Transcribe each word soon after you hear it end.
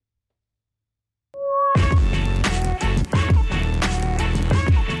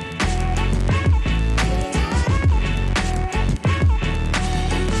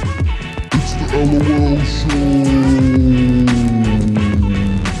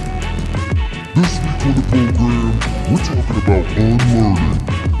on the program, we're talking about unlearning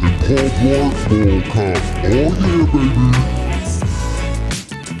and Paul Blart Ball Cop. Oh yeah, baby!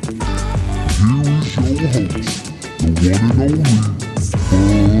 Here is your host, the one and only Buddy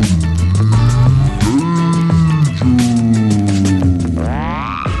Danger.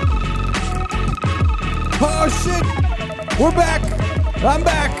 Oh shit! We're back! I'm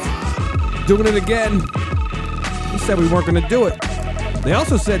back! Doing it again. We said we weren't gonna do it. They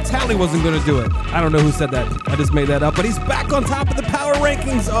also said Tally wasn't gonna do it. I don't know who said that. I just made that up. But he's back on top of the power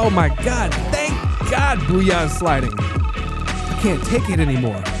rankings. Oh my God. Thank God Booyah is sliding. I can't take it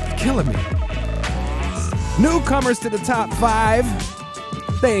anymore. You're killing me. Newcomers to the top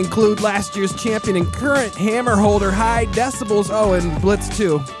 5. They include last year's champion and current hammer holder High Decibels. Oh, and Blitz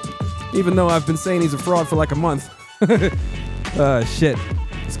too. Even though I've been saying he's a fraud for like a month. Shit.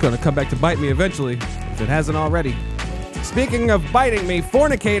 It's gonna come back to bite me eventually, if it hasn't already. Speaking of biting me,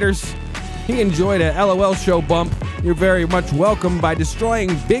 fornicators, he enjoyed a LOL show bump. You're very much welcome by destroying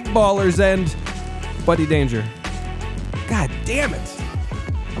Big Ballers and Buddy Danger. God damn it.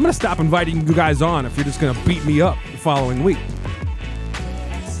 I'm gonna stop inviting you guys on if you're just gonna beat me up the following week.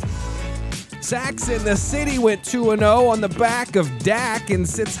 Sax in the City went 2-0 on the back of Dak and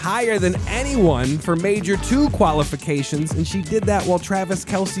sits higher than anyone for Major 2 qualifications, and she did that while Travis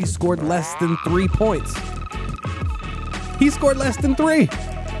Kelce scored less than 3 points. He scored less than 3,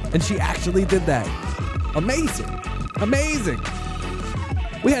 and she actually did that. Amazing. Amazing.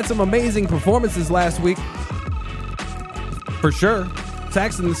 We had some amazing performances last week. For sure.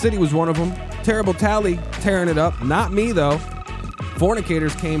 Sax in the City was one of them. Terrible Tally tearing it up. Not me, though.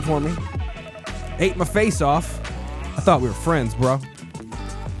 Fornicators came for me. Ate my face off. I thought we were friends, bro.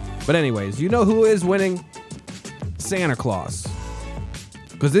 But anyways, you know who is winning? Santa Claus.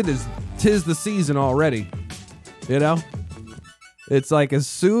 Because tis the season already. You know? It's like as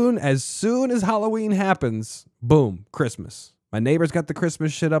soon as Halloween happens, boom, Christmas. My neighbor's got the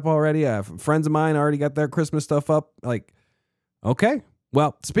Christmas shit up already. Friends of mine already got their Christmas stuff up. Like, okay.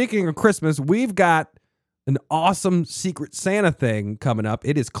 Well, speaking of Christmas, we've got an awesome Secret Santa thing coming up.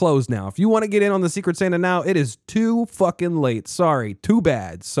 It is closed now. If you want to get in on the Secret Santa now, it is too fucking late. Sorry. Too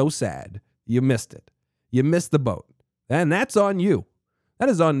bad. So sad. You missed it. You missed the boat. And that's on you. That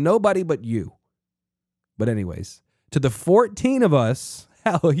is on nobody but you. But anyways, to the 14 of us,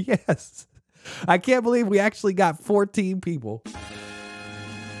 hell yes. I can't believe we actually got 14 people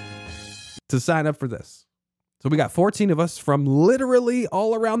to sign up for this. So we got 14 of us from literally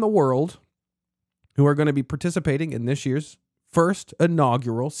all around the world who are going to be participating in this year's first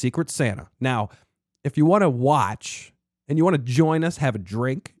inaugural Secret Santa. Now, if you want to watch and you want to join us, have a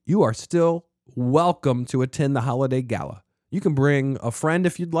drink, you are still welcome to attend the holiday gala. You can bring a friend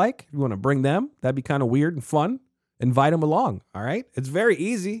if you'd like. If you want to bring them, that'd be kind of weird and fun. Invite them along, all right? It's very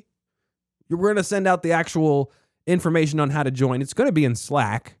easy. We're going to send out the actual information on how to join. It's going to be in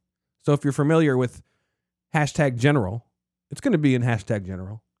Slack. So if you're familiar with #general, it's going to be in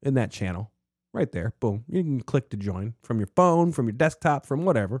 #general in that channel. Right there. Boom. You can click to join from your phone, from your desktop, from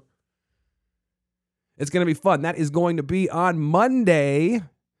whatever. It's going to be fun. That is going to be on Monday,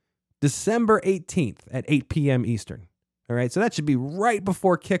 December 18th at 8 p.m. Eastern. All right. So that should be right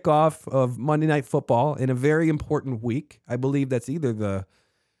before kickoff of Monday Night Football in a very important week. I believe that's either the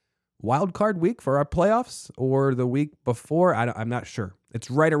wild card week for our playoffs or the week before. I'm not sure.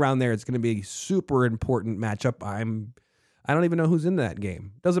 It's right around there. It's going to be a super important matchup. I don't even know who's in that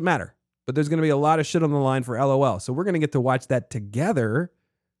game. Doesn't matter. But there's going to be a lot of shit on the line for LOL. So we're going to get to watch that together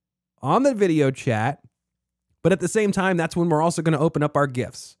on the video chat. But at the same time, that's when we're also going to open up our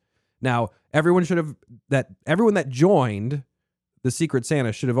gifts. Now, everyone that joined the Secret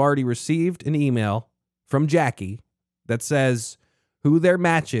Santa should have already received an email from Jackie that says who their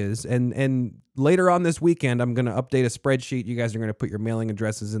match is. And later on this weekend, I'm going to update a spreadsheet. You guys are going to put your mailing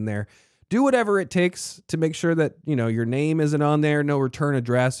addresses in there. Do whatever it takes to make sure that, you know, your name isn't on there, no return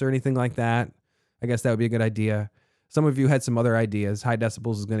address or anything like that. I guess that would be a good idea. Some of you had some other ideas. High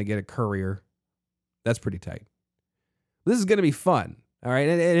Decibels is going to get a courier. That's pretty tight. This is going to be fun. All right.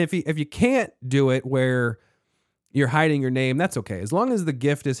 And if you can't do it where you're hiding your name, that's okay. As long as the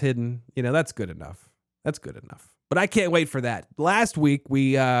gift is hidden, you know, that's good enough. That's good enough. But I can't wait for that. Last week,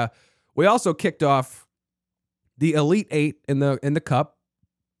 we also kicked off the Elite 8 in the Cup.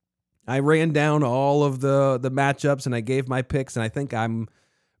 I ran down all of the matchups and I gave my picks, and I think I'm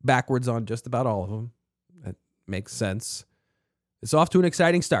backwards on just about all of them. That makes sense. It's off to an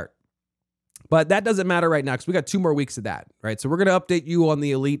exciting start. But that doesn't matter right now because we got 2 more weeks of that, right? So we're going to update you on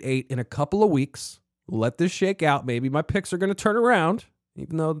the Elite 8 in a couple of weeks. Let this shake out. Maybe my picks are going to turn around,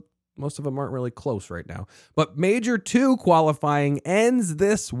 even though Most of them aren't really close right now. But Major 2 qualifying ends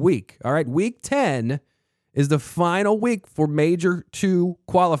this week. All right, Week 10 is the final week for Major 2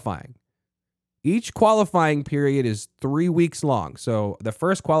 qualifying. Each qualifying period is 3 weeks long. So the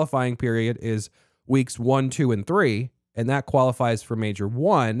first qualifying period is weeks 1, 2, and 3, and that qualifies for Major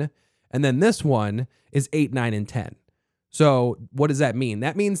 1. And then this one is 8, 9, and 10. So what does that mean?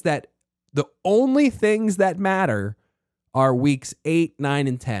 That means that the only things that matter are weeks 8, 9,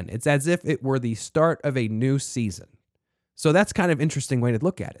 and 10. It's as if it were the start of a new season. So that's kind of an interesting way to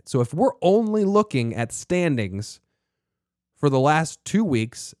look at it. So if we're only looking at standings for the last 2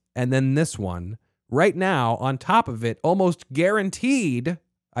 weeks and then this one, right now, on top of it, almost guaranteed,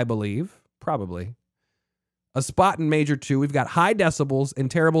 I believe, probably, a spot in Major 2. We've got High Decibels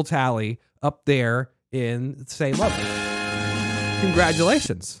and Terrible Tally up there in the same level.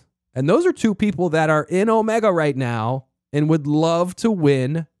 Congratulations. And those are 2 people that are in Omega right now and would love to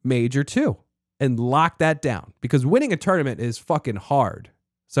win Major 2 and lock that down, because winning a tournament is fucking hard.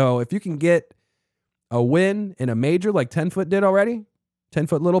 So if you can get a win in a major like 10-foot did already,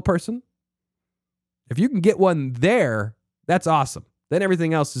 10-foot little person, if you can get one there, that's awesome. Then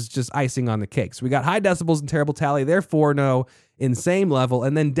everything else is just icing on the cake. So we got High Decibels and Terrible Tally. They're 4-0 in same level.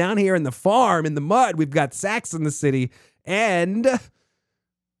 And then down here in the farm, in the mud, we've got Sax in the City and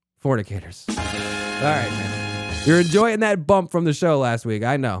Fornicators. All right, man. You're enjoying that bump from the show last week.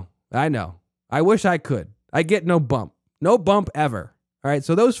 I know. I wish I could. I get no bump. No bump ever. All right,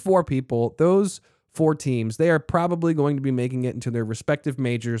 so those 4 people, those 4 teams, they are probably going to be making it into their respective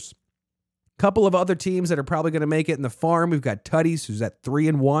majors. Couple of other teams that are probably going to make it in the farm. We've got Tutties, who's at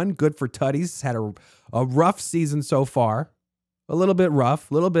 3-1. Good for Tutties. Had a rough season so far. A little bit rough,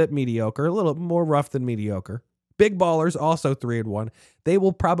 a little bit mediocre, a little more rough than mediocre. Big Ballers, also 3-1. They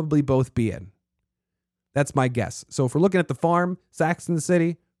will probably both be in. That's my guess. So if we're looking at the farm, Sax in the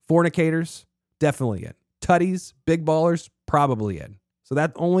City, Fornicators, definitely in. Tutties, Big Ballers, probably in. So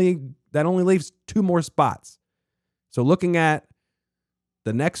that only leaves 2 more spots. So looking at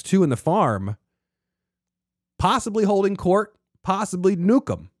the next 2 in the farm, possibly Holding Court, possibly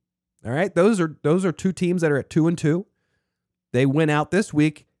Nukem. All right, those are 2 teams that are at 2-2. They win out this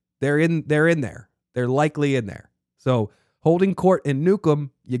week. They're in there. They're likely in there. So Holding Court and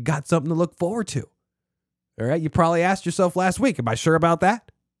Nukem, you got something to look forward to. All right, you probably asked yourself last week, am I sure about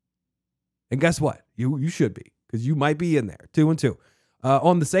that? And guess what? You should be, because you might be in there, 2-2.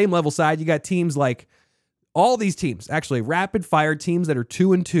 On the same level side, you got teams like all these teams, actually rapid fire teams that are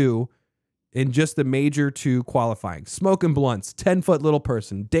 2-2 in just the Major 2 qualifying. Smoking Blunts, 10-foot little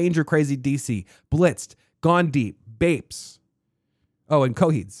person, Danger Crazy DC, Blitzed, Gone Deep, Bapes. Oh, and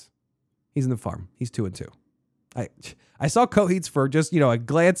Coheeds. He's in the farm. He's 2-2. I saw Coheeds for just, I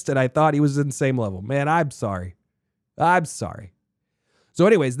glanced and I thought he was in the same level. Man, I'm sorry. So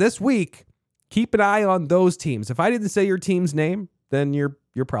anyways, this week, keep an eye on those teams. If I didn't say your team's name, then you're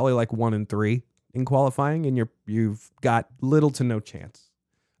probably like 1-3 in qualifying, and you've got little to no chance.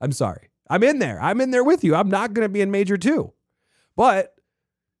 I'm sorry. I'm in there with you. I'm not going to be in Major 2. But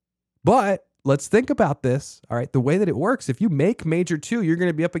let's think about this. All right. The way that it works, if you make Major 2, you're going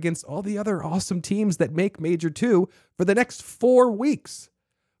to be up against all the other awesome teams that make Major 2 for the next 4 weeks.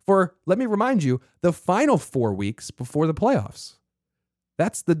 Let me remind you, the final 4 weeks before the playoffs.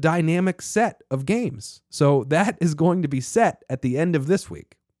 That's the dynamic set of games. So that is going to be set at the end of this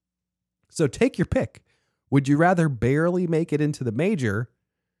week. So take your pick. Would you rather barely make it into the major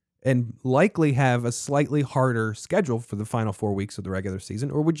and likely have a slightly harder schedule for the final 4 weeks of the regular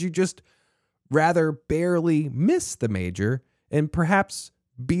season? Or would you just rather barely miss the major and perhaps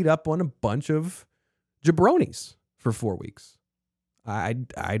beat up on a bunch of jabronis for 4 weeks? I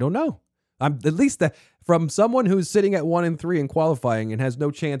don't know. I'm at least from someone who's sitting at 1-3 in qualifying and has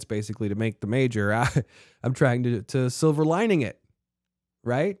no chance basically to make the major. I'm trying to silver lining it,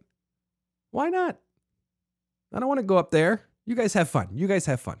 right? Why not? I don't want to go up there. You guys have fun.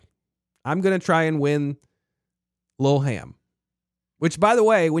 I'm going to try and win Lil Ham, which, by the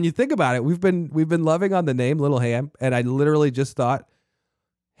way, when you think about it, we've been loving on the name Little Ham, and I literally just thought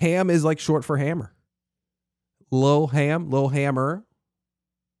ham is like short for hammer. Lil Ham, Lil Hammer.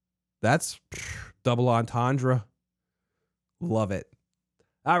 That's double entendre. Love it.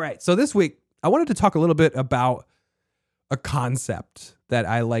 All right. So this week, I wanted to talk a little bit about a concept that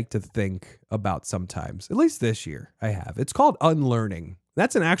I like to think about sometimes. At least this year I have. It's called unlearning.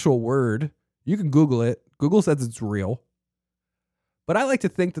 That's an actual word. You can Google it. Google says it's real. But I like to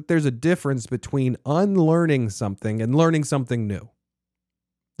think that there's a difference between unlearning something and learning something new.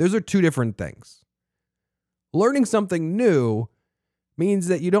 Those are 2 different things. Learning something new means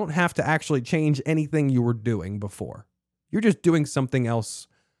that you don't have to actually change anything you were doing before. You're just doing something else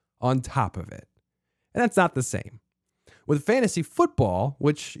on top of it. And that's not the same. With fantasy football,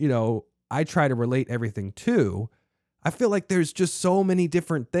 which, I try to relate everything to, I feel like there's just so many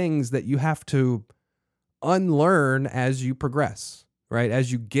different things that you have to unlearn as you progress, right?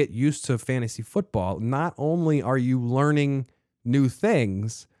 As you get used to fantasy football, not only are you learning new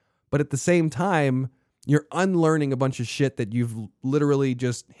things, but at the same time, you're unlearning a bunch of shit that you've literally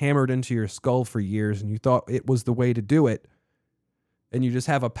just hammered into your skull for years and you thought it was the way to do it. And you just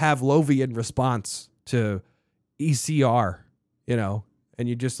have a Pavlovian response to ECR, and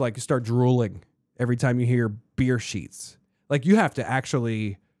you just like start drooling every time you hear beer sheets. Like you have to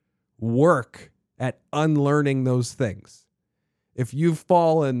actually work at unlearning those things. If you've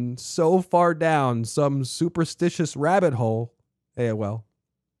fallen so far down some superstitious rabbit hole, AOL,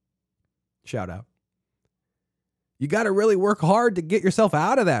 shout out. You got to really work hard to get yourself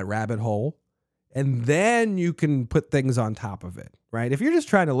out of that rabbit hole, and then you can put things on top of it, right? If you're just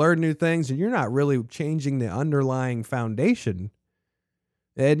trying to learn new things and you're not really changing the underlying foundation,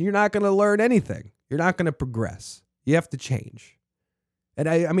 then you're not going to learn anything. You're not going to progress. You have to change. And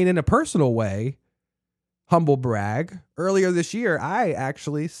I mean, in a personal way, humble brag, earlier this year, I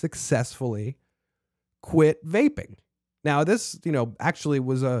actually successfully quit vaping. Now, this, actually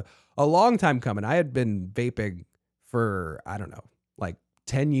was a long time coming. I had been vaping for, I don't know, like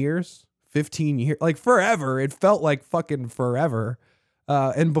 10 years, 15 years, like forever. It felt like fucking forever.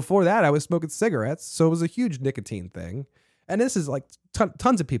 And before that, I was smoking cigarettes. So it was a huge nicotine thing. And this is like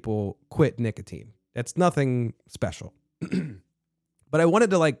tons of people quit nicotine. It's nothing special. But I wanted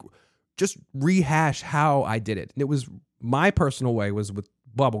to like just rehash how I did it. And it was my personal way was with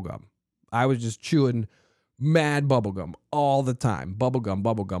bubblegum. I was just chewing mad bubblegum all the time. Bubblegum,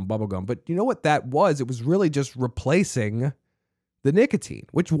 bubblegum, bubblegum. But you know what that was? It was really just replacing the nicotine,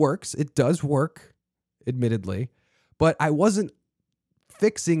 which works. It does work, admittedly. But I wasn't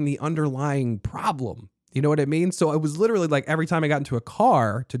fixing the underlying problem. You know what I mean? So it was literally like every time I got into a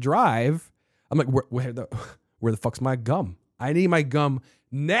car to drive, I'm like, where the fuck's my gum? I need my gum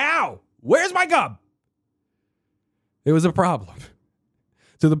now. Where's my gum? It was a problem.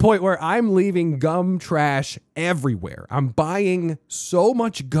 To the point where I'm leaving gum trash everywhere. I'm buying so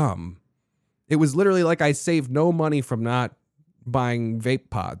much gum. It was literally like I saved no money from not buying vape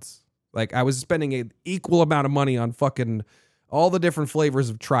pods. Like I was spending an equal amount of money on fucking all the different flavors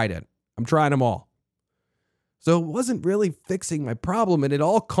of Trident. I'm trying them all. So it wasn't really fixing my problem. And it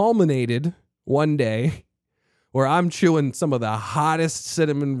all culminated one day where I'm chewing some of the hottest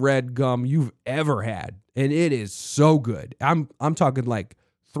cinnamon red gum you've ever had. And it is so good. I'm talking like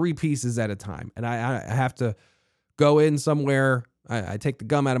 3 pieces at a time. And I have to go in somewhere. I take the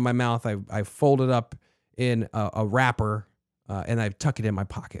gum out of my mouth. I fold it up in a wrapper and I tuck it in my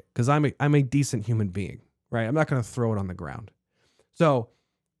pocket because I'm a decent human being, right? I'm not going to throw it on the ground. So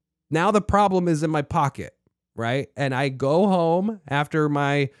now the problem is in my pocket, right? And I go home after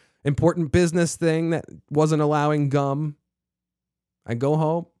my important business thing that wasn't allowing gum. I go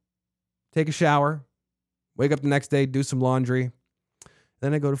home, take a shower, wake up the next day, do some laundry.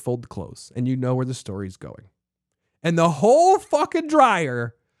 Then I go to fold the clothes, and you know where the story's going. And the whole fucking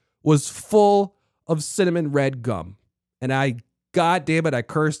dryer was full of cinnamon red gum. And God damn it, I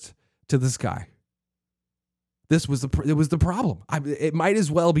cursed to the sky. It was the problem. It might as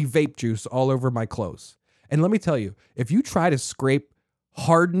well be vape juice all over my clothes. And let me tell you, if you try to scrape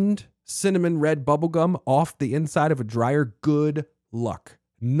hardened cinnamon red bubblegum off the inside of a dryer, good luck.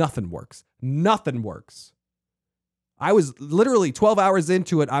 Nothing works. Nothing works. I was literally 12 hours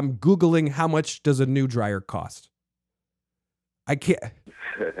into it. I'm Googling how much does a new dryer cost. I can't.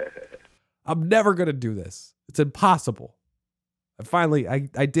 I'm never going to do this. It's impossible. I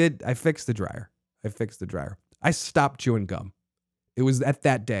fixed the dryer. I stopped chewing gum. It was at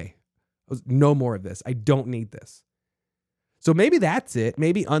that day. No more of this. I don't need this. So maybe that's it.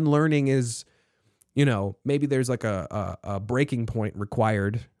 Maybe unlearning is, maybe there's like a breaking point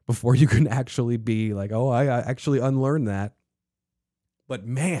required before you can actually be like, oh, I actually unlearned that. But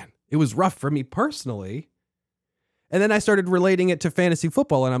man, it was rough for me personally. And then I started relating it to fantasy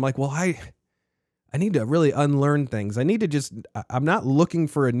football. And I'm like, well, I need to really unlearn things. I'm not looking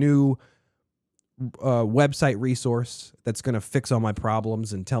for a new website resource that's going to fix all my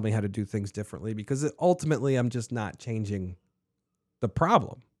problems and tell me how to do things differently, because ultimately I'm just not changing the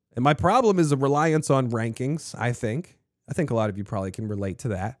problem. And my problem is a reliance on rankings, I think. I think a lot of you probably can relate to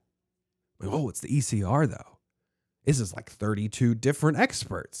that. Oh, it's the ECR though. This is like 32 different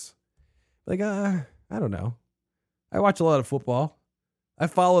experts. Like, I don't know. I watch a lot of football. I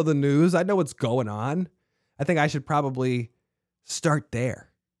follow the news. I know what's going on. I think I should probably start there.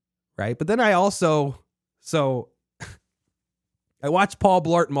 Right. But then I also, I watched Paul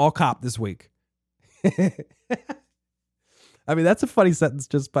Blart Mall Cop this week. I mean, that's a funny sentence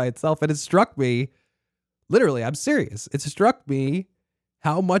just by itself. And it struck me, literally, I'm serious. It struck me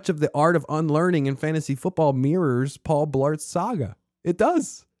how much of the art of unlearning in fantasy football mirrors Paul Blart's saga. It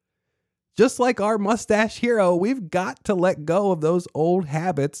does. Just like our mustache hero, we've got to let go of those old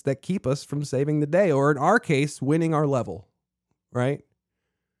habits that keep us from saving the day, or in our case, winning our level, right?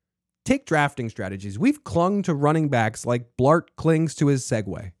 Take drafting strategies. We've clung to running backs like Blart clings to his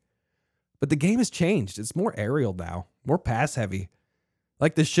Segway. But the game has changed. It's more aerial now, more pass heavy.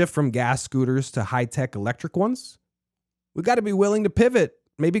 Like the shift from gas scooters to high-tech electric ones. We've got to be willing to pivot.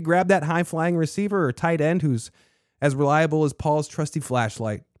 Maybe grab that high-flying receiver or tight end who's as reliable as Paul's trusty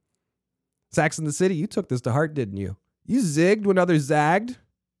flashlight. Sax in the City, you took this to heart, didn't you? You zigged when others zagged.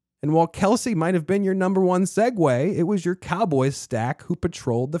 And while Kelsey might have been your number one segue, it was your Cowboys stack who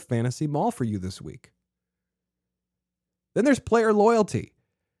patrolled the fantasy mall for you this week. Then there's player loyalty.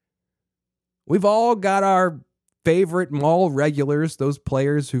 We've all got our favorite mall regulars, those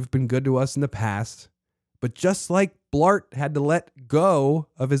players who've been good to us in the past. But just like Blart had to let go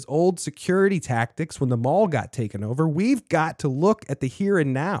of his old security tactics when the mall got taken over, we've got to look at the here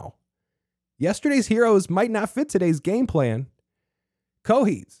and now. Yesterday's heroes might not fit today's game plan.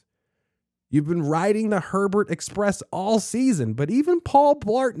 Cohees. You've been riding the Herbert Express all season, but even Paul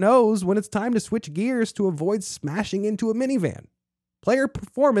Blart knows when it's time to switch gears to avoid smashing into a minivan. Player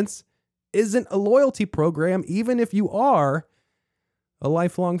performance isn't a loyalty program, even if you are a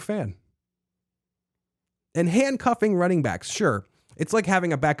lifelong fan. And handcuffing running backs, sure, it's like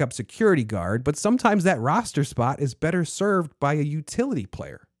having a backup security guard, but sometimes that roster spot is better served by a utility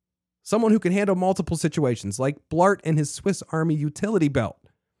player. Someone who can handle multiple situations, like Blart and his Swiss Army utility belt.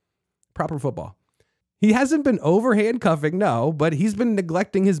 Proper football. He hasn't been over handcuffing, no, but he's been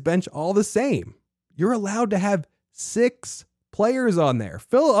neglecting his bench all the same. You're allowed to have 6 players on there.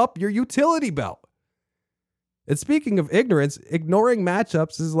 Fill up your utility belt. And speaking of ignorance, ignoring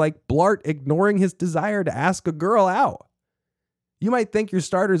matchups is like Blart ignoring his desire to ask a girl out. You might think your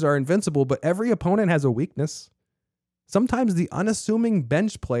starters are invincible, but every opponent has a weakness. Sometimes the unassuming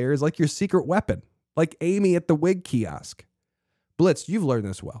bench player is like your secret weapon, like Amy at the wig kiosk. Blitz, you've learned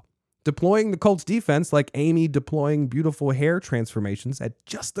this well. Deploying the Colts defense like Amy deploying beautiful hair transformations at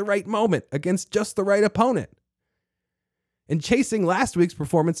just the right moment against just the right opponent. And chasing last week's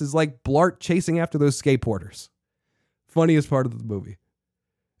performance is like Blart chasing after those skateboarders. Funniest part of the movie.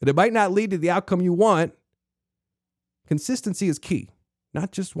 And it might not lead to the outcome you want. Consistency is key.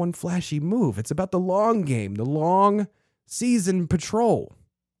 Not just one flashy move. It's about the long game, the long season patrol.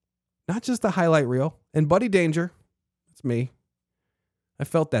 Not just the highlight reel. And Buddy Danger, that's me. I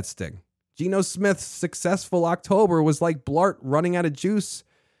felt that sting. Geno Smith's successful October was like Blart running out of juice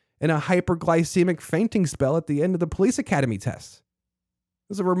in a hyperglycemic fainting spell at the end of the police academy test. It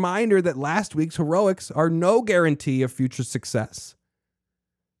was a reminder that last week's heroics are no guarantee of future success.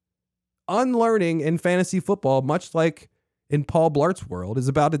 Unlearning in fantasy football, much like in Paul Blart's world, is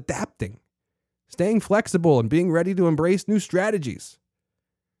about adapting, staying flexible, and being ready to embrace new strategies.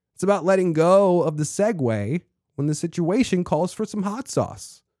 It's about letting go of the segue when the situation calls for some hot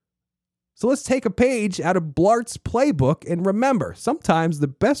sauce. So let's take a page out of Blart's playbook and remember, sometimes the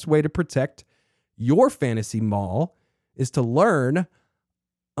best way to protect your fantasy mall is to learn,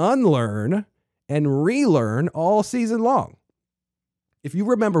 unlearn, and relearn all season long. If you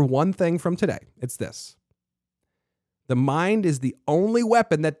remember one thing from today, it's this. The mind is the only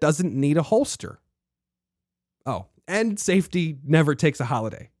weapon that doesn't need a holster. Oh, and safety never takes a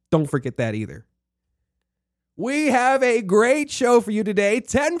holiday. Don't forget that either. We have a great show for you today.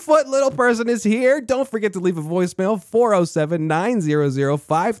 10-foot little person is here. Don't forget to leave a voicemail,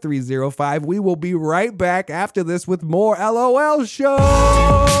 407-900-5305. We will be right back after this with more LOL Show.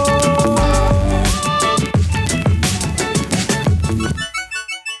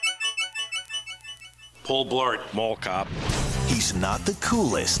 Paul Blart, Mall Cop. He's not the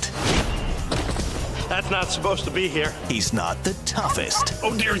coolest. That's not supposed to be here. He's not the toughest.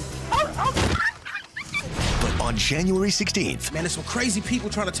 Oh, dear. But on January 16th, man, there's some crazy people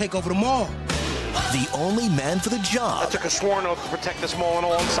trying to take over the mall. the only man for the I job took a sworn oath to protect this mall and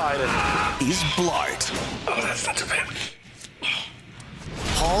all inside it. is Blart. Oh, that's not too bad.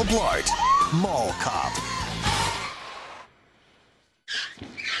 Paul Blart, Mall Cop.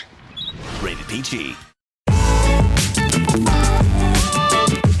 Rated PG.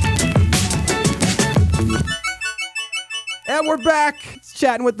 And we're back. It's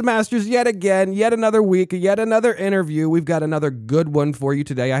Chatting with the Masters yet again, yet another week, yet another interview. We've got another good one for you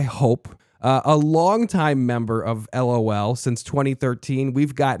today, I hope. a longtime member of LOL since 2013.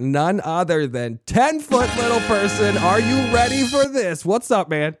 We've got none other than 10-foot little person. Are you ready for this? What's up,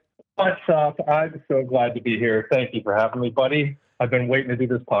 man? What's up? I'm so glad to be here. Thank you for having me, buddy. I've been waiting to do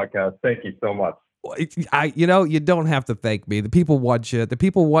this podcast. Thank you so much. You don't have to thank me. The people want you. The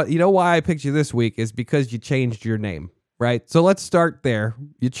people want, you know why I picked you this week is because you changed your name, right? So let's start there.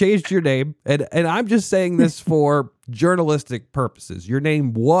 You changed your name, and I'm just saying this for journalistic purposes. Your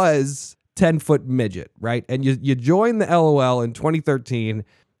name was 10-foot midget, right? And you joined the LOL in 2013.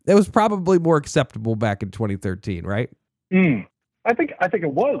 It was probably more acceptable back in 2013, right? I think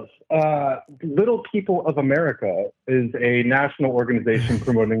it was. Little People of America is a national organization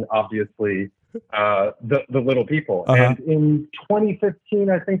promoting, obviously, the little people. And in 2015,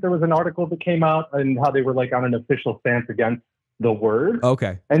 I think there was an article that came out and how they were like on an official stance against the word.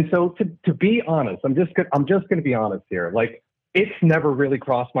 Okay. And so to be honest, I'm just going to be honest here. Like, it's never really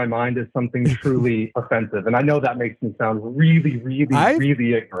crossed my mind as something truly offensive. And I know that makes me sound really,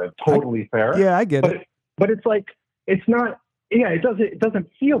 really ignorant. Totally fair. Yeah, I get it. But it's like, it's not. Yeah, it doesn't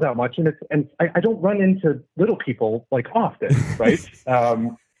feel that much, and I don't run into little people like often, right?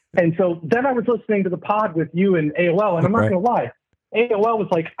 And so then I was listening to the pod with you and AOL, and I'm not gonna lie, AOL was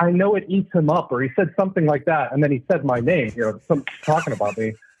like, I know it eats him up, or he said something like that, and then he said my name, talking about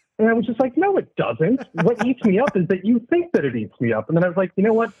me, and I was just like, no, it doesn't. What eats me up is that you think that it eats me up, and then I was like, you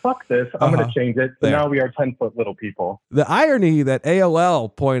know what? Fuck this. I'm gonna change it. So now we are 10-foot little people. The irony that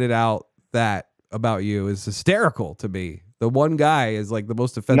AOL pointed out that about you is hysterical to me. The one guy is like the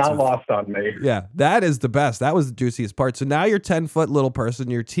most offensive. Not lost on me. Yeah, that is the best. That was the juiciest part. So now you're 10-foot little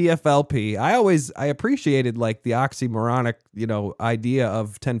person. You're TFLP. I appreciated like the oxymoronic, idea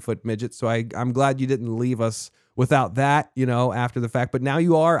of 10-foot midget. So I'm glad you didn't leave us without that, after the fact. But now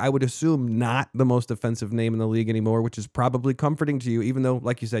you are, I would assume, not the most offensive name in the league anymore, which is probably comforting to you, even though,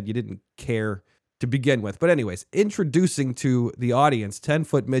 like you said, you didn't care to begin with. But anyways, introducing to the audience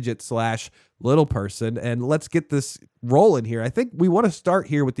 10-foot midget / little person, and let's get this rolling here. I think we want to start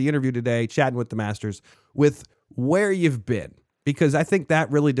here with the interview today, chatting with the Masters, with where you've been, because I think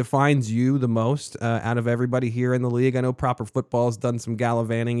that really defines you the most out of everybody here in the league. I know Proper Football has done some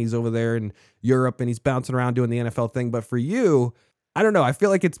gallivanting. He's over there in Europe and he's bouncing around doing the NFL thing. But for you, I don't know. I feel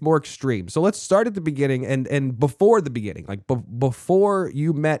like it's more extreme. So let's start at the beginning and before the beginning, like before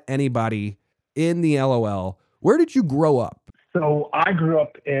you met anybody in the LOL, where did you grow up? So I grew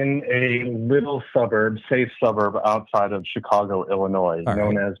up in a little safe suburb outside of Chicago, Illinois,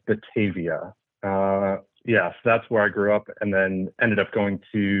 known as Batavia. Yes, that's where I grew up, and then ended up going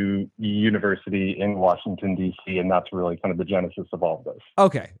to university in Washington, D.C., and that's really kind of the genesis of all of this.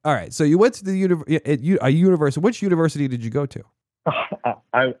 Okay. All right. So you went to the university. Which university did you go to?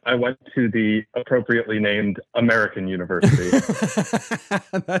 I went to the appropriately named American University.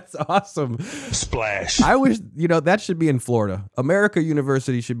 That's awesome. Splash. I wish, that should be in Florida. America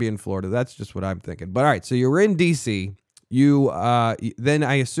University should be in Florida. That's just what I'm thinking. But all right, so you were in DC. You then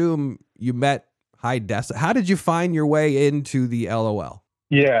I assume you met High Des. How did you find your way into the LOL?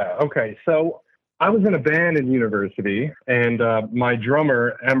 Yeah, okay. So I was in a band in university, and my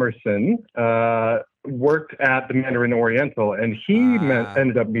drummer, Emerson, worked at the Mandarin Oriental, and he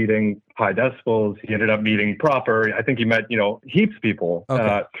ended up meeting High Decibels. He ended up meeting Proper. I think he met, heaps of people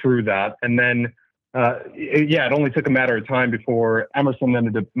through that. And then, it only took a matter of time before Emerson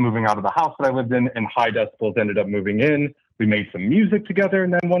ended up moving out of the house that I lived in, and High Decibels ended up moving in. We made some music together,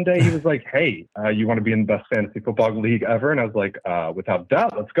 and then one day he was like, hey, you want to be in the best fantasy football league ever? And I was like, without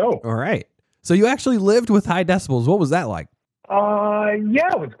doubt, let's go. All right. So you actually lived with High Decibels. What was that like? Yeah,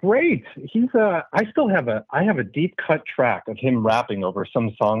 it was great. I have a deep cut track of him rapping over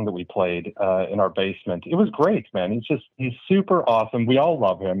some song that we played in our basement. It was great, man. He's super awesome. We all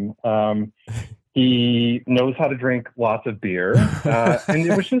love him. He knows how to drink lots of beer, and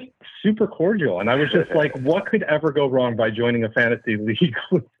it was just super cordial. And I was just like, what could ever go wrong by joining a fantasy league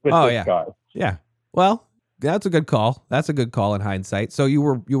with this guy? Yeah. Well, that's a good call. That's a good call in hindsight. So you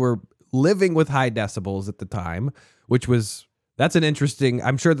were living with High Decibels at the time, that's an interesting,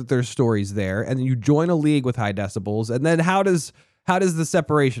 I'm sure that there's stories there. And then you join a league with High Decibels. And then how does the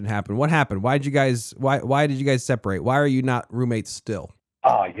separation happen? What happened? Why did you guys separate? Why are you not roommates still?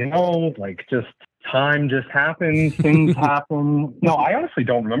 Just time just happens. Things happen. No, I honestly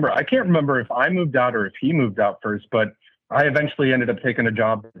don't remember. I can't remember if I moved out or if he moved out first, but I eventually ended up taking a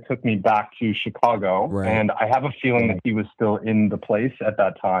job that took me back to Chicago. Right. And I have a feeling that he was still in the place at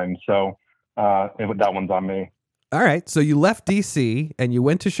that time. So that one's on me. All right. So you left DC and you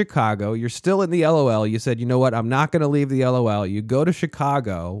went to Chicago. You're still in the LOL. You said, you know what? I'm not going to leave the LOL. You go to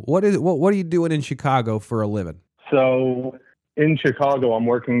Chicago. What are you doing in Chicago for a living? So in Chicago, I'm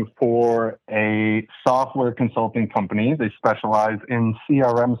working for a software consulting company. They specialize in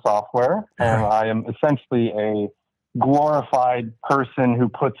CRM software, and I am essentially a glorified person who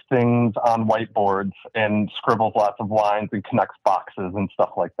puts things on whiteboards and scribbles lots of lines and connects boxes and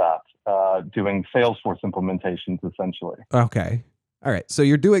stuff like that, doing Salesforce implementations essentially. Okay. All right. So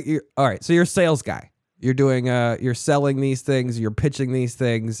all right. So you're a sales guy. You're doing, you're selling these things, you're pitching these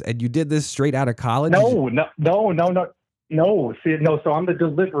things, and you did this straight out of college? No. So I'm the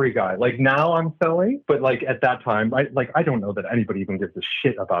delivery guy. Like now I'm selling, but like at that time, I don't know that anybody even gives a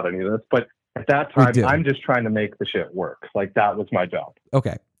shit about any of this, but at that time, I'm just trying to make the shit work. Like that was my job.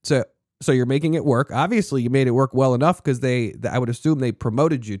 Okay. So you're making it work. Obviously, you made it work well enough because I would assume they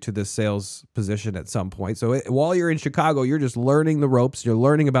promoted you to this sales position at some point. So while you're in Chicago, you're just learning the ropes. You're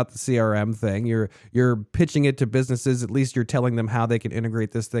learning about the CRM thing. You're pitching it to businesses. At least you're telling them how they can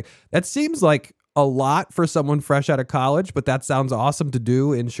integrate this thing. That seems like a lot for someone fresh out of college, but that sounds awesome to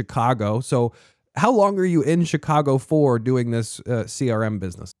do in Chicago. So how long are you in Chicago for doing this CRM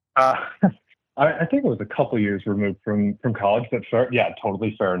business? I think it was a couple years removed from college, but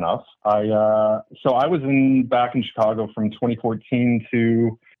totally fair enough. So I was back in Chicago from 2014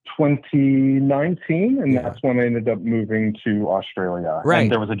 to 2019, and that's when I ended up moving to Australia. Right.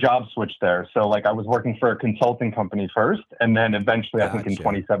 And there was a job switch there. So like I was working for a consulting company first, and then eventually I think in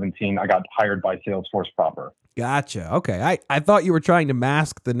 2017 I got hired by Salesforce proper. Gotcha. Okay. I thought you were trying to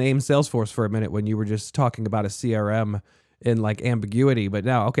mask the name Salesforce for a minute when you were just talking about a CRM in like ambiguity, but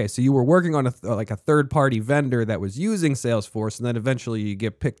now, okay, so you were working on a third party vendor that was using Salesforce, and then eventually you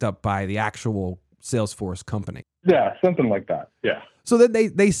get picked up by the actual Salesforce company. Yeah, something like that. Yeah. So then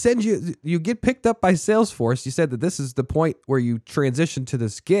they send you get picked up by Salesforce. You said that this is the point where you transition to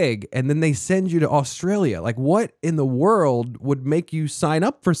this gig, and then they send you to Australia. Like, what in the world would make you sign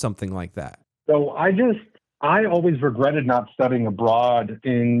up for something like that? So I always regretted not studying abroad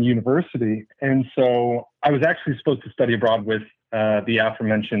in university. And so I was actually supposed to study abroad with the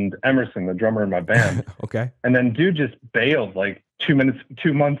aforementioned Emerson, the drummer in my band. Okay. And then dude just bailed like 2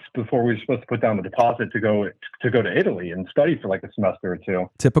 months before we were supposed to put down the deposit to go to Italy and study for like a semester or two.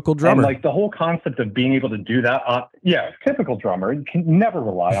 Typical drummer. And like the whole concept of being able to do that, typical drummer. You can never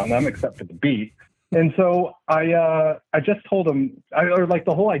rely on them except for the beat. And so I just told him, the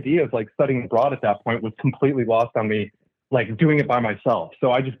whole idea of like studying abroad at that point was completely lost on me, like doing it by myself.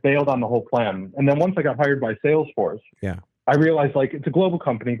 So I just bailed on the whole plan. And then once I got hired by Salesforce, I realized like it's a global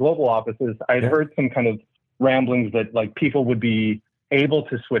company, global offices. I'd heard some kind of ramblings that like people would be able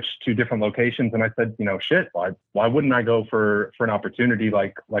to switch to different locations. And I said, why wouldn't I go for an opportunity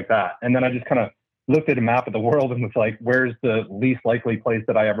like that? And then I just kind of looked at a map of the world and was like, where's the least likely place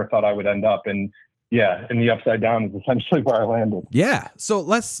that I ever thought I would end up? And in the upside down is essentially where I landed. Yeah. So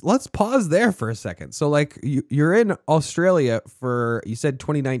let's pause there for a second. So like you're in Australia for, you said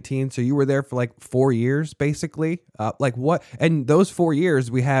 2019. So you were there for like 4 years, basically. Like what? And those 4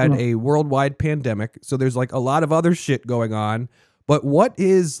 years we had a worldwide pandemic. So there's like a lot of other shit going on. But what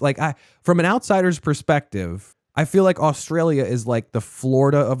is like, from an outsider's perspective, I feel like Australia is like the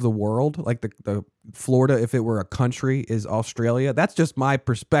Florida of the world. Like the Florida, if it were a country, is Australia. That's just my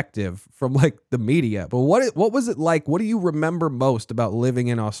perspective from like the media. But what was it like? What do you remember most about living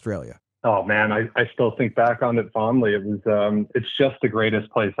in Australia? Oh man, I still think back on it fondly. It was it's just the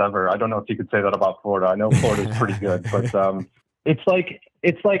greatest place ever. I don't know if you could say that about Florida. I know Florida's pretty good, but it's like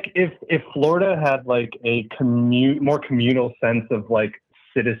if Florida had like a more communal sense of like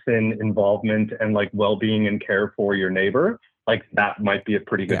citizen involvement and like well-being and care for your neighbor, like that might be a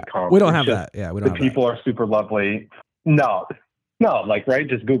pretty good comp. We don't have that. Yeah, we don't. The people are super lovely. No, like right.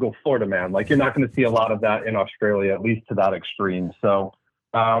 Just Google Florida, man. Like you're not going to see a lot of that in Australia, at least to that extreme. So,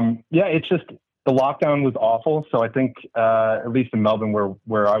 it's just the lockdown was awful. So I think at least in Melbourne,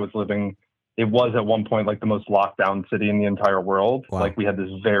 where I was living, it was at one point like the most locked down city in the entire world. Wow. Like we had this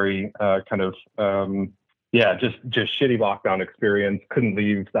very just shitty lockdown experience. Couldn't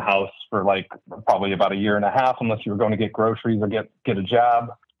leave the house for like probably about a year and a half unless you were going to get groceries or get a job.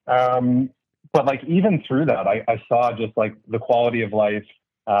 But like even through that, I saw just like the quality of life,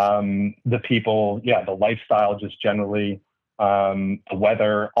 the people, the lifestyle, just generally, the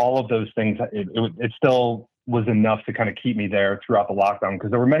weather, all of those things. It still was enough to kind of keep me there throughout the lockdown, because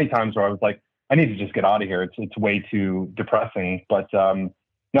there were many times where I was like, I need to just get out of here. It's way too depressing. But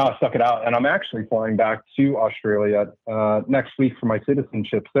no, I stuck it out, and I'm actually flying back to Australia next week for my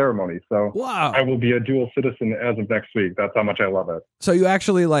citizenship ceremony. So wow. I will be a dual citizen as of next week. That's how much I love it. So you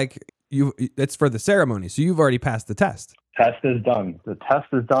actually it's for the ceremony. So you've already passed the test. Test is done. The test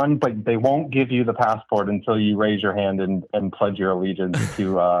is done, but they won't give you the passport until you raise your hand and pledge your allegiance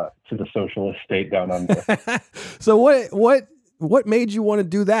to the socialist state down under. So what what made you want to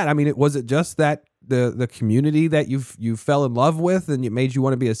do that? I mean, was it just that the community that you fell in love with and it made you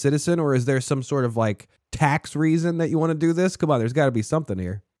want to be a citizen, or is there some sort of like tax reason that you want to do this? Come on, there's got to be something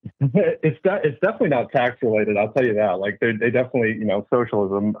here. It's definitely not tax related. I'll tell you that. Like they definitely,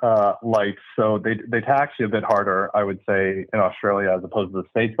 socialism light. So they tax you a bit harder, I would say, in Australia as opposed to the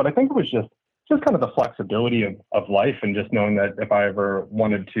States. But I think it was just kind of the flexibility of life, and just knowing that if I ever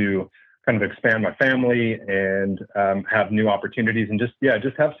wanted to kind of expand my family and have new opportunities and just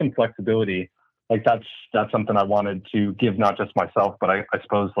have some flexibility. Like that's something I wanted to give, not just myself, but I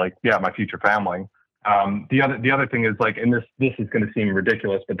suppose my future family. The other thing is like, and this is going to seem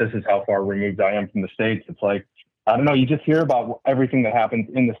ridiculous, but this is how far removed I am from the States. It's like, I don't know, you just hear about everything that happens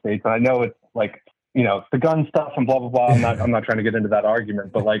in the States. And I know it's like, the gun stuff and blah, blah, blah. I'm not trying to get into that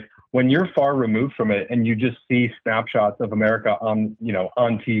argument, but like when you're far removed from it and you just see snapshots of America on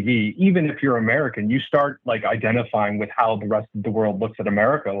TV, even if you're American, you start like identifying with how the rest of the world looks at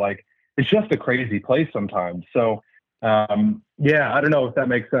America. Like it's just a crazy place sometimes. So, I don't know if that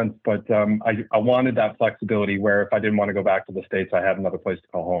makes sense, but I wanted that flexibility where if I didn't want to go back to the States, I had another place to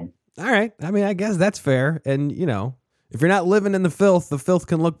call home. All right. I mean, I guess that's fair. And, if you're not living in the filth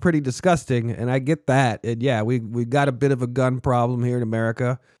can look pretty disgusting. And I get that. And yeah, we got a bit of a gun problem here in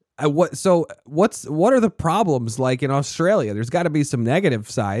America. What are the problems like in Australia? There's got to be some negative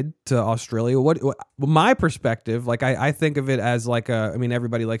side to Australia. What my perspective, like I think of it as like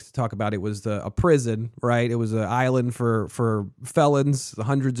everybody likes to talk about it was a prison, right? It was an island for felons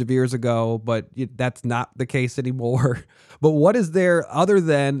hundreds of years ago, but that's not the case anymore. But what is there other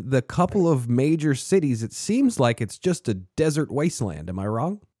than the couple of major cities? It seems like it's just a desert wasteland. Am I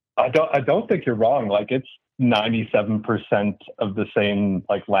wrong? I don't think you're wrong. Like it's 97% of the same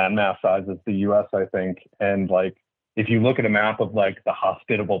like landmass size as the US, I think. And like, if you look at a map of like the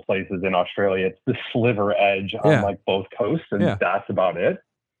hospitable places in Australia, it's the sliver edge on like both coasts. And that's about it.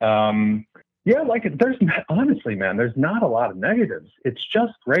 There's honestly, man, there's not a lot of negatives. It's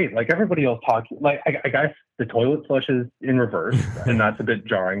just great. Like everybody else talks, like I guess the toilet flushes in reverse, and that's a bit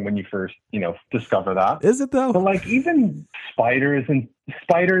jarring when you first, discover that. Is it though? But like even spiders and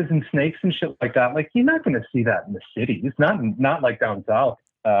snakes and shit like that, like you're not going to see that in the city. It's not like down south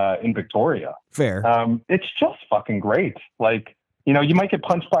in Victoria. Fair. It's just fucking great. Like, you might get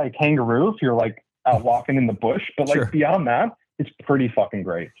punched by a kangaroo if you're like out walking in the bush, but like beyond that, it's pretty fucking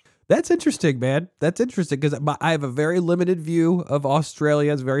great. That's interesting, man. That's interesting because I have a very limited view of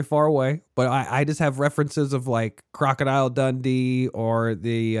Australia. It's very far away, but I just have references of like Crocodile Dundee or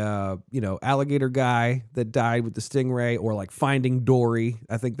the, alligator guy that died with the stingray, or like Finding Dory.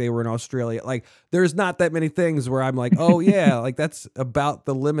 I think they were in Australia. Like there's not that many things where I'm like, oh yeah, like that's about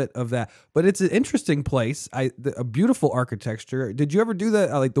the limit of that. But it's an interesting place. A beautiful architecture. Did you ever do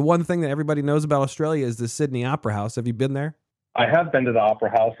that? Like the one thing that everybody knows about Australia is the Sydney Opera House. Have you been there? I have been to the Opera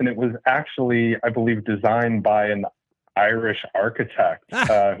House, and it was actually, I believe, designed by an Irish architect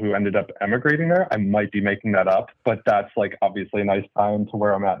who ended up emigrating there. I might be making that up, but that's like obviously a nice time to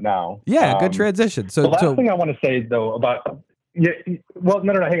where I'm at now. Yeah, good transition. So the last thing I want to say though about hang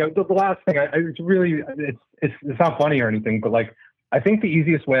on. The last thing it's not funny or anything, but like I think the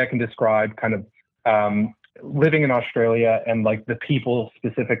easiest way I can describe kind of living in Australia and like the people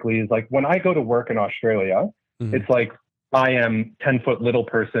specifically is like when I go to work in Australia, it's like I am 10-foot little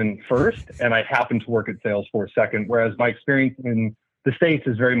person first, and I happen to work at Salesforce second. Whereas my experience in the States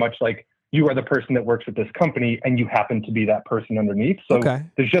is very much like you are the person that works at this company, and you happen to be that person underneath. So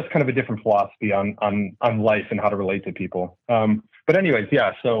there's just kind of a different philosophy on life and how to relate to people. But anyways,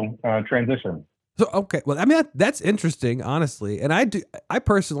 so transition. So, okay. Well, I mean, that's interesting, honestly. And I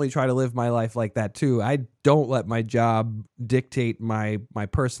personally try to live my life like that too. I don't let my job dictate my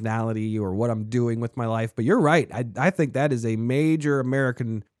personality or what I'm doing with my life. But you're right. I think that is a major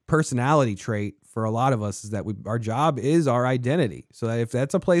American personality trait for a lot of us, is that our job is our identity. So that if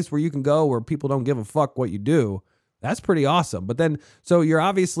that's a place where you can go where people don't give a fuck what you do, that's pretty awesome. But then, so you're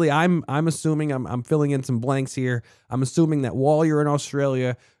obviously, I'm assuming, I'm filling in some blanks here. I'm assuming that while you're in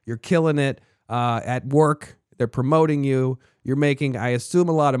Australia, you're killing it. At work, they're promoting you. You're making, I assume,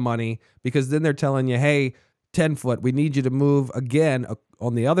 a lot of money, because then they're telling you, hey, 10-foot, we need you to move again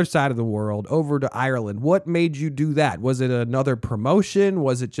on the other side of the world over to Ireland. What made you do that? Was it another promotion?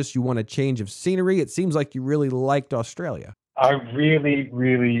 Was it just you want a change of scenery? It seems like you really liked Australia. I really,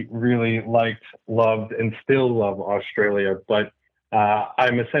 really, really loved, and still love Australia, but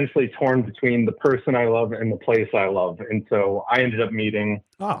I'm essentially torn between the person I love and the place I love. And so I ended up meeting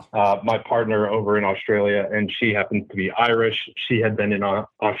my partner over in Australia, and she happens to be Irish. She had been in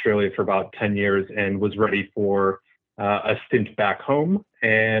Australia for about 10 years and was ready for a stint back home.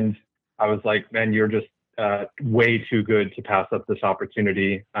 And I was like, man, you're just way too good to pass up this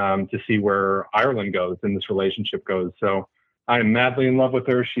opportunity to see where Ireland goes and this relationship goes. So I'm madly in love with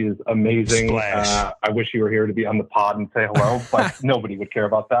her. She is amazing. Splash. I wish you were here to be on the pod and say hello, but nobody would care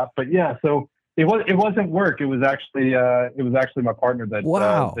about that. But yeah, so it wasn't work. It was actually my partner that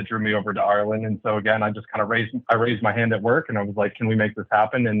that drew me over to Ireland. And so again, I just kind of raised my hand at work and I was like, can we make this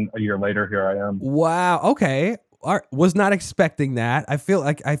happen? And a year later, here I am. Wow. Okay. Was not expecting that. I feel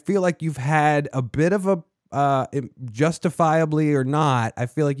like you've had a bit of a justifiably or not. I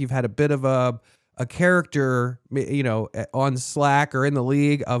feel like you've had a bit of a character, you know, on Slack or in the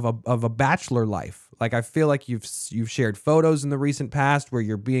league of a bachelor life. Like I feel like you've shared photos in the recent past where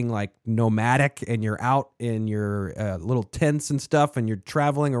you're being like nomadic and you're out in your little tents and stuff and you're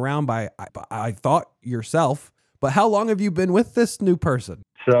traveling around by I thought yourself. But how long have you been with this new person?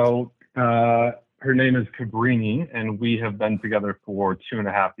 So her name is Cabrini, and we have been together for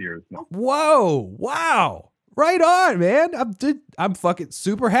 2.5 years now. Whoa! Wow! Right on, man. I'm fucking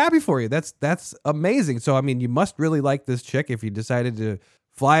super happy for you. That's amazing. So I mean, you must really like this chick if you decided to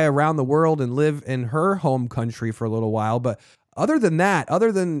fly around the world and live in her home country for a little while. But other than that,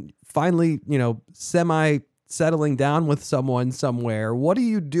 other than finally, you know, semi settling down with someone somewhere, what are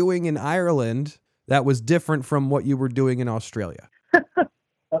you doing in Ireland that was different from what you were doing in Australia?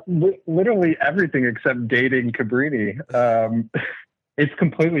 Literally everything except dating Cabrini. It's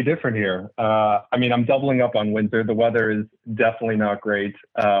completely different here. I mean, I'm doubling up on winter. The weather is definitely not great.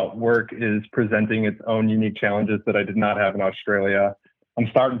 Work is presenting its own unique challenges that I did not have in Australia. I'm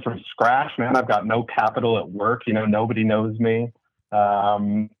starting from scratch, man. I've got no capital at work. You know, nobody knows me.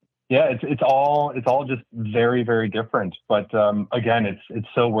 It's all just very, very different. But again, it's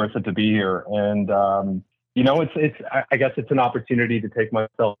so worth it to be here. And you know, I guess it's an opportunity to take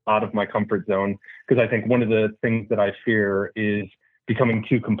myself out of my comfort zone, because I think one of the things that I fear is becoming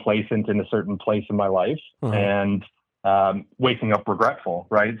too complacent in a certain place in my life and waking up regretful,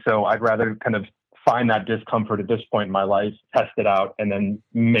 right? So I'd rather kind of find that discomfort at this point in my life, test it out, and then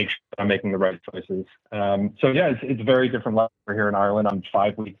make sure I'm making the right choices. So yeah, it's very different life here in Ireland. I'm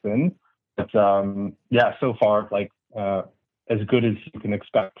 5 weeks in, but yeah, so far, like as good as you can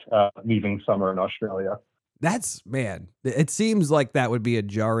expect leaving summer in Australia. Man, it seems like that would be a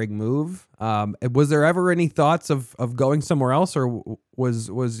jarring move. Was there ever any thoughts of going somewhere else, or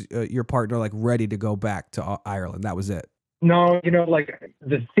was your partner like ready to go back to Ireland? That was it. No, you know, like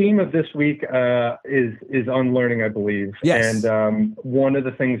the theme of this week is unlearning, I believe. Yes. And one of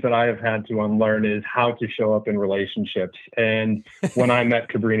the things that I have had to unlearn is how to show up in relationships. And when I met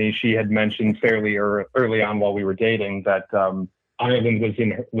Cabrini, she had mentioned fairly early on while we were dating that Ireland was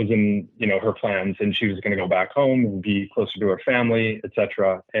in you know, her plans, and she was going to go back home and be closer to her family,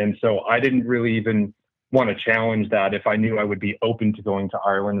 etc. And so I didn't really even want to challenge that if I knew I would be open to going to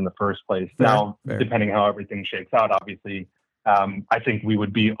Ireland in the first place. Fair. Depending how everything shakes out, obviously, I think we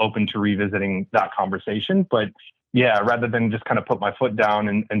would be open to revisiting that conversation. But yeah, rather than just kind of put my foot down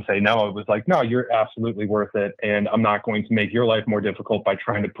and say no, it was like, no, you're absolutely worth it, and I'm not going to make your life more difficult by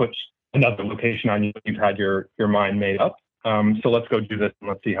trying to put another location on you. You've had your mind made up. So let's go do this and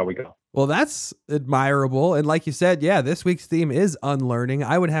let's see how we go. Well, that's admirable. And like you said, yeah, this week's theme is unlearning.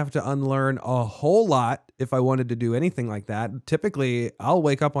 I would have to unlearn a whole lot if I wanted to do anything like that. Typically, I'll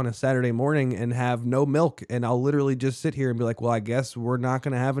wake up on a Saturday morning and have no milk, and I'll literally just sit here and be like, well, I guess we're not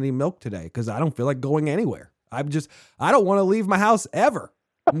going to have any milk today because I don't feel like going anywhere. I don't want to leave my house ever.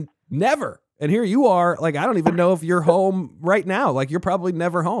 Never. And here you are, like, I don't even know if you're home right now. Like, you're probably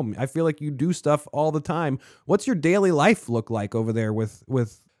never home. I feel like you do stuff all the time. What's your daily life look like over there with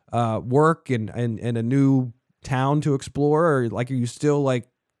work and a new town to explore? Or like, are you still like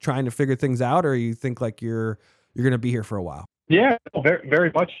trying to figure things out, or you think like you're going to be here for a while? Yeah, very, very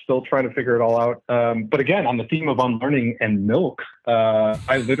much still trying to figure it all out. But again, on the theme of unlearning and milk,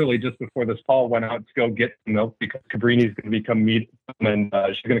 I literally just before this call went out to go get milk because Cabrini's going to come meet and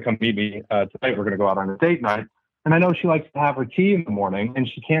she's going to come meet me tonight. We're going to go out on a date night. And I know she likes to have her tea in the morning, and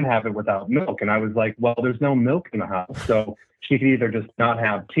she can't have it without milk. And I was like, well, there's no milk in the house. So she could either just not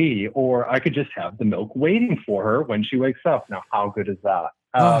have tea, or I could just have the milk waiting for her when she wakes up. Now, how good is that?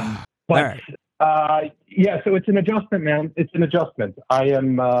 Yeah, so it's an adjustment, man. It's an adjustment. I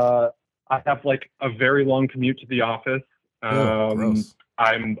have like a very long commute to the office. Gross.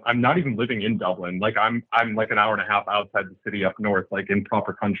 I'm not even living in Dublin. Like I'm like an hour and a half outside the city up north, like in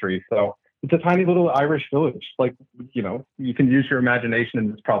proper country. So it's a tiny little Irish village. Like, you know, you can use your imagination,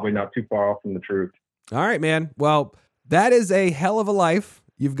 and it's probably not too far off from the truth. All right, man. Well, that is a hell of a life.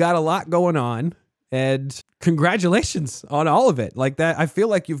 You've got a lot going on. And congratulations on all of it. Like that, I feel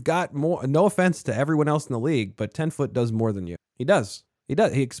like you've got more, no offense to everyone else in the league, but 10-foot does more than you. He does. He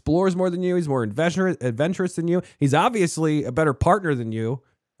does. He explores more than you. He's more adventurous than you. He's obviously a better partner than you.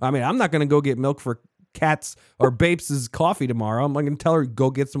 I mean, I'm not going to go get milk for Kat's or Bapes' coffee tomorrow. I'm going to tell her, go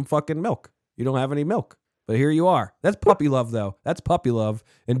get some fucking milk. You don't have any milk. But here you are. That's puppy love, though. That's puppy love.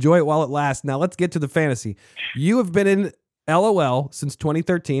 Enjoy it while it lasts. Now, let's get to the fantasy. You have been in LOL since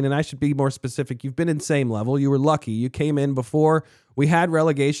 2013, and I should be more specific. You've been in same level. You were lucky. You came in before we had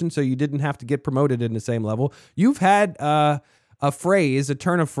relegation, so you didn't have to get promoted in the same level. You've had a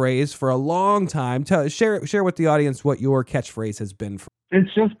turn of phrase for a long time. Share with the audience what your catchphrase has been.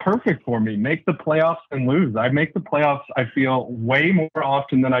 It's just perfect for me. Make the playoffs and lose. I make the playoffs, I feel, way more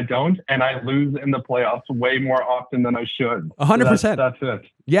often than I don't, and I lose in the playoffs way more often than I should. 100%. That's it.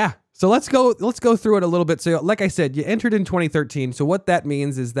 Yeah. So let's go through it a little bit. So like I said, you entered in 2013. So what that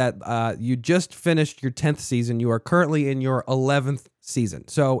means is that you just finished your 10th season. You are currently in your 11th season.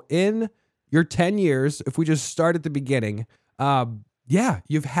 So in your 10 years, if we just start at the beginning,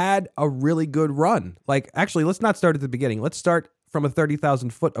 you've had a really good run. Like, actually, let's not start at the beginning. Let's start from a 30,000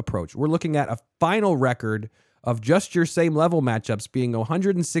 foot approach. We're looking at a final record of just your same level matchups being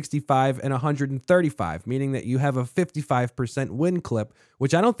 165 and 135, meaning that you have a 55% win clip,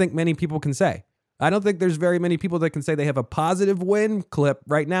 which I don't think many people can say. I don't think there's very many people that can say they have a positive win clip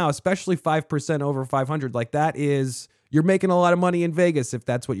right now, especially 5% over 500. Like, that is, you're making a lot of money in Vegas if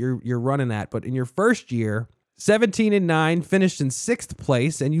that's what you're running at. But in your first year, 17-9, finished in 6th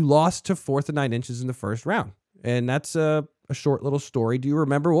place, and you lost to 4th and 9 inches in the first round. And that's a short little story. Do you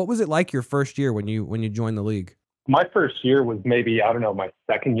remember, what was it like your first year when you joined the league? My first year was maybe, I don't know, my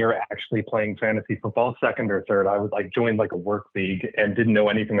second year actually playing fantasy football, second or third. I was joined a work league and didn't know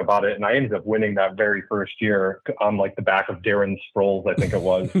anything about it. And I ended up winning that very first year on the back of Darren Sproles, I think it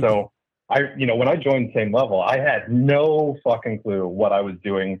was. So when I joined same level, I had no fucking clue what I was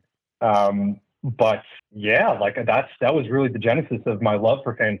doing. But yeah, that was really the genesis of my love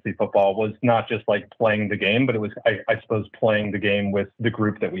for fantasy football, was not just playing the game, but it was, I suppose, playing the game with the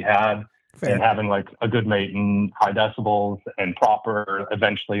group that we had. Fair. And having a good mate and high decibels and proper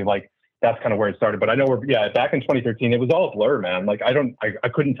eventually, that's kind of where it started. But I know back in 2013, it was all a blur, man. I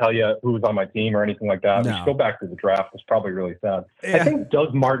couldn't tell you who was on my team or anything like that. No. We should go back to the draft. It was probably really sad. Yeah. I think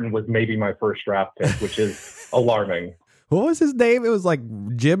Doug Martin was maybe my first draft pick, which is alarming. What was his name? It was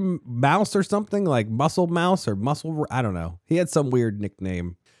Jim Mouse or something, Muscle Mouse or Muscle. I don't know. He had some weird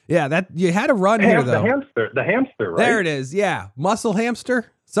nickname. Yeah, that you had a run here though. The hamster, right? There it is. Yeah, Muscle Hamster,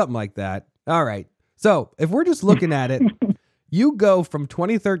 something like that. All right. So if we're just looking at it, you go from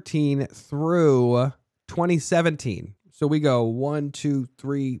 2013 through 2017. So we go 1, 2,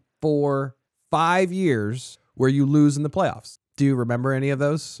 3, 4, 5 years where you lose in the playoffs. Do you remember any of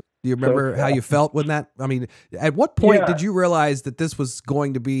those? Do you remember how you felt when that? I mean, at what point did you realize that this was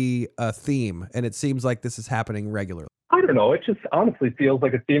going to be a theme? And it seems like this is happening regularly. I don't know. It just honestly feels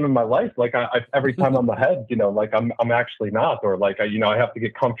like a theme in my life. Every time I'm ahead, I'm actually not, or I have to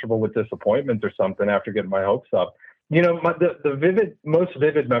get comfortable with disappointment or something after getting my hopes up. The most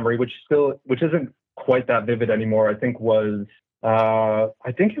vivid memory, which isn't quite that vivid anymore, I think was the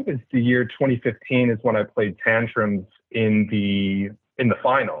year 2015 is when I played Tantrums in the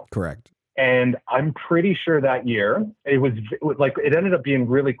final. Correct. And I'm pretty sure that year it ended up being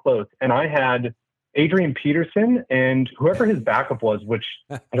really close. And I had Adrian Peterson and whoever his backup was, which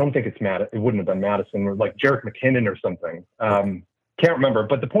I don't think it wouldn't have been Madison, or Jerick McKinnon or something. Can't remember.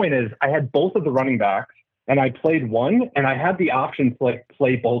 But the point is, I had both of the running backs and I played one, and I had the option to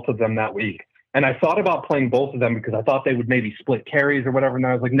play both of them that week. And I thought about playing both of them because I thought they would maybe split carries or whatever. And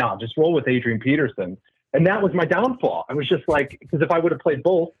I was like, no, just roll with Adrian Peterson. And that was my downfall. I was just because if I would have played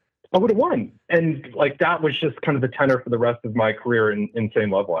both, I would have won. And that was just kind of the tenor for the rest of my career in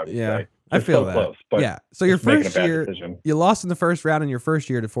same level, I would say. I feel that. Close, but yeah. So your first year, you lost in the first round in your first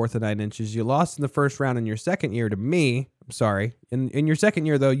year to 4th and 9 inches. You lost in the first round in your second year to me. I'm sorry. In your second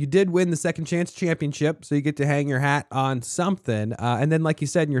year, though, you did win the Second Chance Championship, so you get to hang your hat on something. And then, like you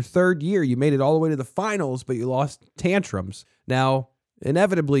said, in your third year, you made it all the way to the finals, but you lost Tantrums. Now,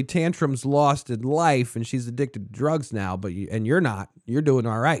 inevitably, Tantrums lost in life, and she's addicted to drugs now, but you're not. You're doing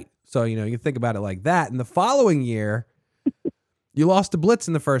all right. So, you think about it like that. And the following year, you lost to Blitz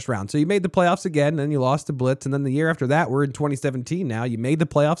in the first round. So you made the playoffs again, and then you lost to Blitz. And then the year after that, we're in 2017 now. You made the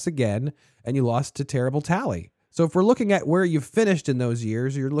playoffs again, and you lost to Terrible Tally. So if we're looking at where you finished in those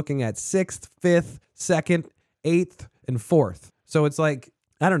years, you're looking at 6th, 5th, 2nd, 8th, and 4th. So it's I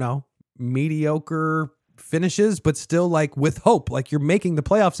don't know, mediocre finishes, but still with hope. You're making the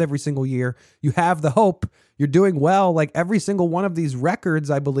playoffs every single year. You have the hope. You're doing well. Every single one of these records,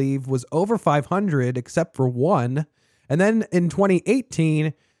 I believe, was over 500 except for one. And then in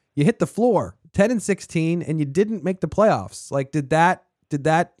 2018, you hit the floor, 10-16, and you didn't make the playoffs. Did that Did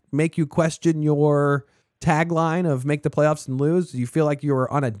that make you question your tagline of make the playoffs and lose? Do you feel like you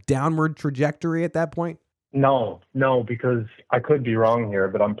were on a downward trajectory at that point? No, because I could be wrong here,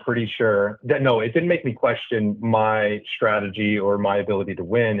 but I'm pretty sure that no, it didn't make me question my strategy or my ability to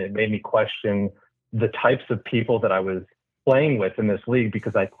win. It made me question the types of people that I was playing with in this league,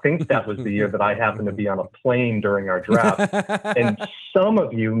 because I think that was the year that I happened to be on a plane during our draft. And some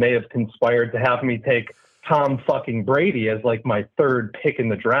of you may have conspired to have me take Tom fucking Brady as like my third pick in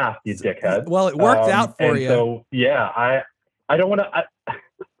the draft, you dickhead. Well, it worked out for you. So, yeah, I don't want to...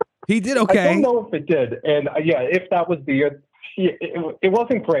 He did okay. I don't know if it did. And if that was the year, it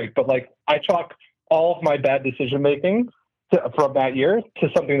wasn't great, but like I chalk all of my bad decision making from that year to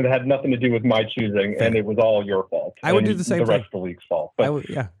something that had nothing to do with my choosing, and it was all your fault. I would do the same thing. The rest of the league's fault. But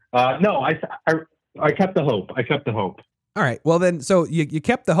no, I kept the hope. All right. Well, then, so you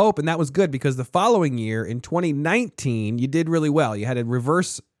kept the hope, and that was good because the following year in 2019, you did really well. You had a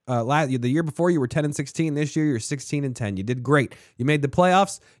reverse. The year before you were 10-16. This year you're 16-10. You did great. You made the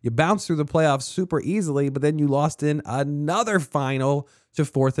playoffs. You bounced through the playoffs super easily, but then you lost in another final to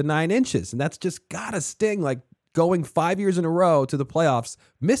 4th and 9 inches, and that's just gotta sting. Like going 5 years in a row to the playoffs,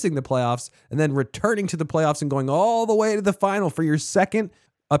 missing the playoffs, and then returning to the playoffs and going all the way to the final for your second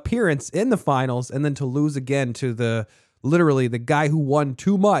appearance in the finals, and then to lose again to literally the guy who won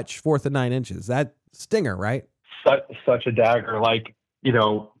too much, 4th and 9 inches. That stinger, right? Such a dagger. Like,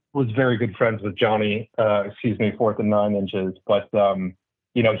 was very good friends with Johnny, 4th and 9 inches. But,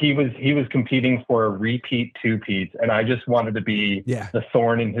 he was competing for a repeat two-peat, and I just wanted to be the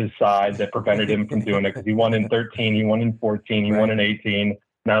thorn in his side that prevented him from doing it, because he won in 13, he won in 14, he won in 18.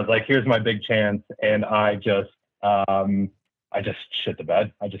 And I was like, here's my big chance. And I just shit the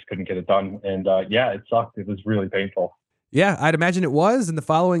bed. I just couldn't get it done. And it sucked. It was really painful. Yeah, I'd imagine it was. And the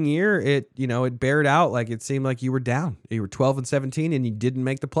following year, it bared out. Like it seemed like you were down. You were 12-17 and you didn't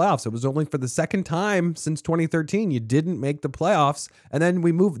make the playoffs. It was only for the second time since 2013 you didn't make the playoffs. And then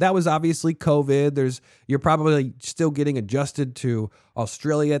we moved. That was obviously COVID. You're probably still getting adjusted to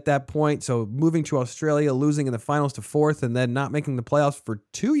Australia at that point. So moving to Australia, losing in the finals to 4th, and then not making the playoffs for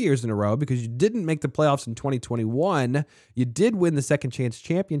 2 years in a row because you didn't make the playoffs in 2021. You did win the Second Chance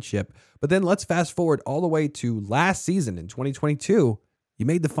Championship. But then let's fast forward all the way to last season in 2022. You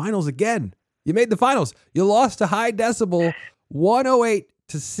made the finals again. You made the finals. You lost to High Decibel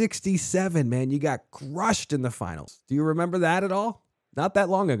 108-67, man. You got crushed in the finals. Do you remember that at all? Not that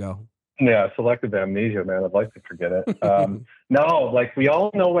long ago. Yeah, selective amnesia, man. I'd like to forget it. No, like we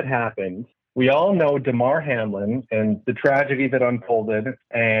all know what happened. We all know Damar Hamlin and the tragedy that unfolded.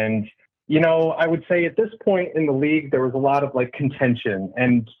 And, I would say at this point in the league, there was a lot of like contention,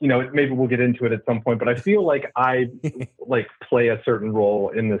 and, maybe we'll get into it at some point, but I feel like I like play a certain role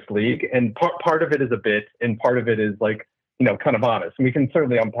in this league, and part of it is a bit, and part of it is like, kind of honest, and we can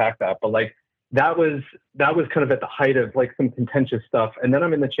certainly unpack that. But like, that was kind of at the height of like some contentious stuff. And then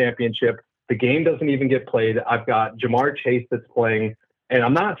I'm in the championship. The game doesn't even get played. I've got Jamar Chase that's playing, and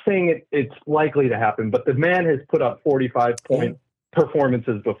I'm not saying it's likely to happen, but the man has put up 45-point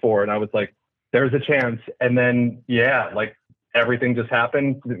performances before. And I was like, there's a chance. And then, like everything just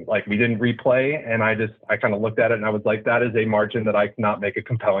happened. Like we didn't replay. And I kind of looked at it and I was like, that is a margin that I cannot make a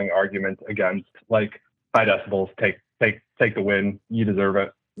compelling argument against. Like High Decibels, take the win. You deserve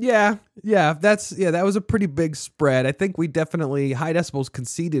it. Yeah, that was a pretty big spread. I think we definitely, High Decibels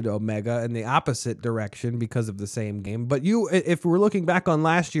conceded Omega in the opposite direction because of the same game. But if we're looking back on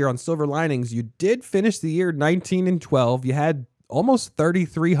last year on Silver Linings, you did finish the year 19-12. You had almost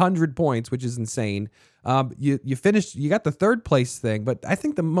 3,300 points, which is insane. You finished, you got the third place thing, but I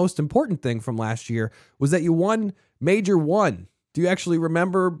think the most important thing from last year was that you won Major 1. Do you actually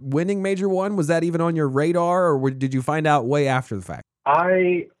remember winning Major 1? Was that even on your radar, or did you find out way after the fact?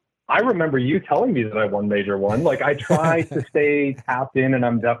 I remember you telling me that I won Major 1. Like I try to stay tapped in, and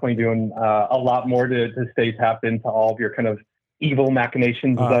I'm definitely doing a lot more to stay tapped into all of your kind of evil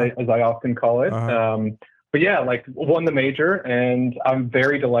machinations, as I often call it. But yeah, like won the major, and I'm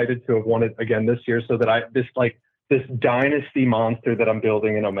very delighted to have won it again this year, so that this dynasty monster that I'm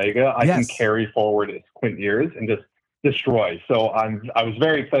building in Omega, I can carry forward its quint years and just destroy. So I was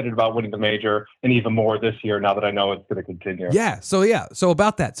very excited about winning the major, and even more this year now that I know it's going to continue. So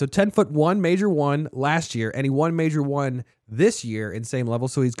about that. So 10-1 Major 1 last year, and he won Major 1 this year in same level.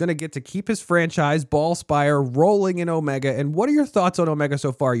 So he's going to get to keep his franchise Ballspire rolling in Omega. And what are your thoughts on Omega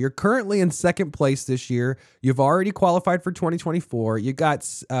so far? You're currently in second place this year. You've already qualified for 2024. You got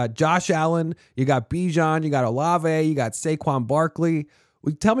Josh Allen, you got Bijan, you got Olave, you got Saquon Barkley.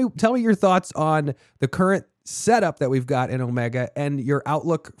 Tell me your thoughts on the current setup that we've got in Omega and your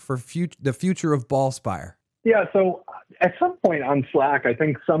outlook for the future of Ballspire. Yeah, so at some point on Slack, I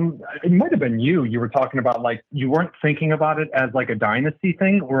think it might have been you were talking about like you weren't thinking about it as like a dynasty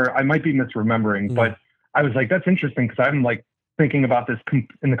thing, or I might be misremembering, but I was like, that's interesting because I'm like thinking about this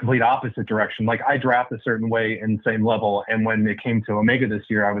in the complete opposite direction. Like I draft a certain way in the same level, and when it came to Omega this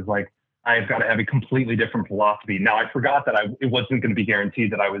year, I was like, I've got to have a completely different philosophy. Now I forgot that it wasn't going to be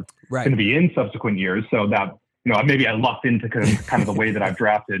guaranteed that I was going to be in subsequent years, so that maybe I lucked into kind of the way that I've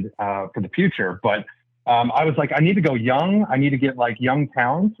drafted for the future, but. I was like, I need to go young. I need to get like young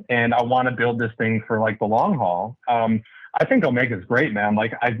talent, and I want to build this thing for like the long haul. I think Omega's great, man.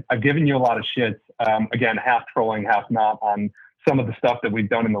 Like I've given you a lot of shit. Again, half trolling, half not on some of the stuff that we've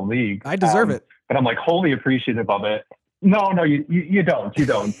done in the league. I deserve it, but I'm like wholly appreciative of it. No, you don't. You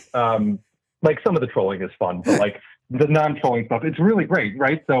don't. Like some of the trolling is fun, but like the non-trolling stuff, it's really great,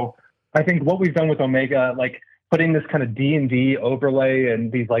 right? So I think what we've done with Omega, like. Putting this kind of D&D overlay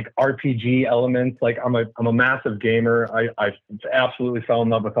and these like RPG elements, like I'm a massive gamer. I absolutely fell in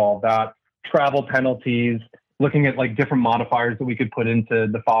love with all of that. Travel penalties, looking at like different modifiers that we could put into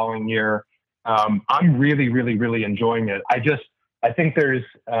the following year. I'm really, really, really enjoying it. I think there's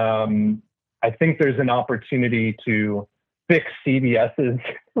an opportunity to fix CBS's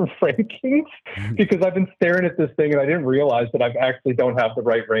rankings because I've been staring at this thing and I didn't realize that I actually don't have the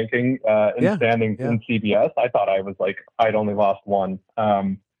right ranking in standings in CBS. I thought I was like, I'd only lost one.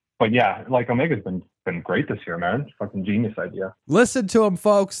 But yeah, like Omega's been great this year, man. Fucking genius idea. Listen to him,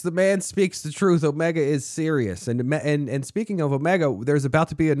 folks. The man speaks the truth. Omega is serious. And speaking of Omega, there's about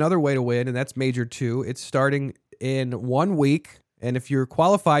to be another way to win, and that's Major 2. It's starting in 1 week. And if you're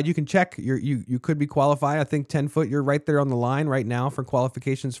qualified, you can check. You could be qualified. I think 10 foot, you're right there on the line right now for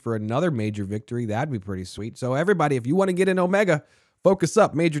qualifications for another major victory. That'd be pretty sweet. So everybody, if you want to get in Omega, focus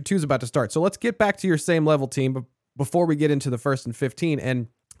up. Major 2 is about to start. So let's get back to your same level team before we get into the 1st and 15. And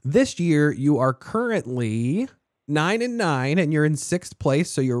this year, you are currently 9-9, and you're in 6th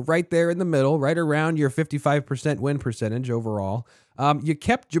place. So you're right there in the middle, right around your 55% win percentage overall. You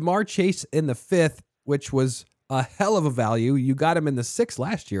kept Jamar Chase in the 5th, which was a hell of a value. You got him in the 6th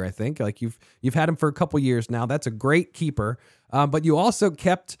last year, I think. Like you've had him for a couple years now. That's a great keeper. But you also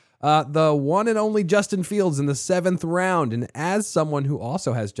kept the one and only Justin Fields in the 7th round. And as someone who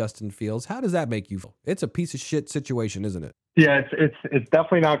also has Justin Fields, how does that make you feel? It's a piece of shit situation, isn't it? Yeah, it's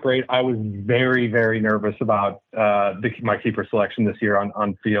definitely not great. I was very, very nervous about my keeper selection this year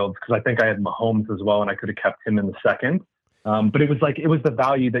on Fields because I think I had Mahomes as well, and I could have kept him in the 2nd. But it was the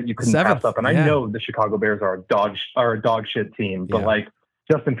value that you couldn't pass up. And I know the Chicago Bears are a dog shit team, but like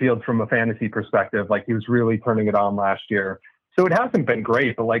Justin Fields from a fantasy perspective, like he was really turning it on last year. So it hasn't been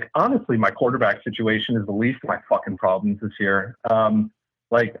great, but like honestly, my quarterback situation is the least of my fucking problems this year.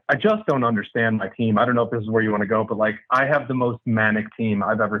 Like I just don't understand my team. I don't know if this is where you want to go, but like I have the most manic team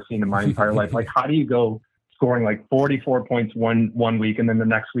I've ever seen in my entire life. Like how do you go scoring like 44 points one week and then the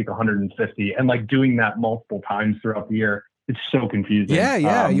next week 150 and like doing that multiple times throughout the year? It's so confusing.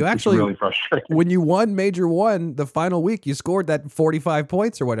 Yeah. You actually, it's really frustrating. When you won Major 1 the final week, you scored that 45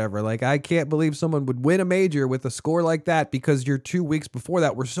 points or whatever. Like, I can't believe someone would win a major with a score like that because your 2 weeks before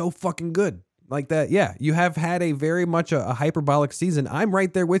that were so fucking good. Like that, yeah. You have had a very much a hyperbolic season. I'm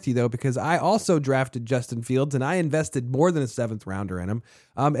right there with you, though, because I also drafted Justin Fields, and I invested more than a 7th rounder in him.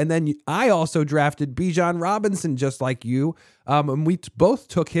 And then I also drafted Bijan Robinson, just like you. And we both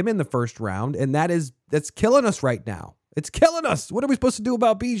took him in the 1st round, and that's killing us right now. It's killing us. What are we supposed to do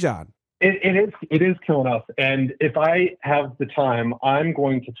about Bijan? It is killing us. And if I have the time, I'm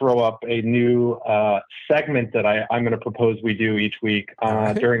going to throw up a new segment that I'm going to propose we do each week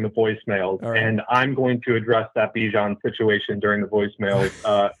during the voicemails. Right. And I'm going to address that Bijan situation during the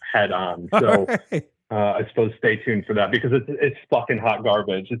voicemails head on. So I suppose stay tuned for that because it's fucking hot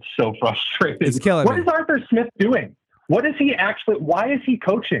garbage. It's so frustrating. It's killing me. What is Arthur Smith doing? What is he actually? Why is he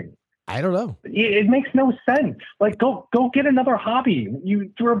coaching? I don't know. It makes no sense. Like, go get another hobby.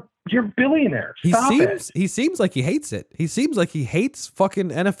 You're a billionaire. Stop it. He seems like he hates it. He seems like he hates fucking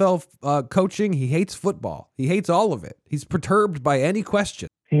NFL coaching. He hates football. He hates all of it. He's perturbed by any question.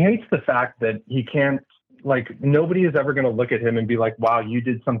 He hates the fact that he can't, like, nobody is ever going to look at him and be like, wow, you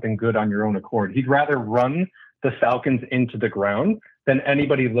did something good on your own accord. He'd rather run the Falcons into the ground than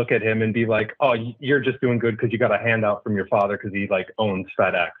anybody look at him and be like, oh, you're just doing good because you got a handout from your father because he like owns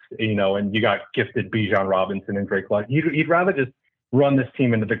FedEx, and you got gifted Bijan Robinson and Drake London. He'd rather just run this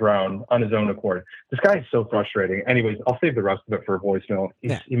team into the ground on his own accord. This guy is so frustrating. Anyways, I'll save the rest of it for a voicemail.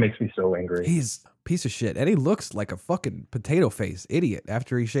 He makes me so angry. He's a piece of shit. And he looks like a fucking potato face idiot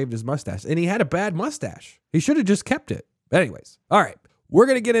after he shaved his mustache. And he had a bad mustache. He should have just kept it. Anyways, all right. We're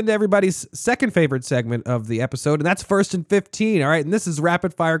going to get into everybody's second favorite segment of the episode, and that's First and 15. All right, and this is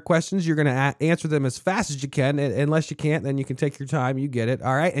rapid fire questions. You're going to answer them as fast as you can. Unless you can't, then you can take your time. You get it.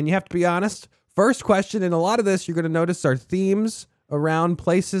 All right, and you have to be honest. First question, and a lot of this you're going to notice are themes around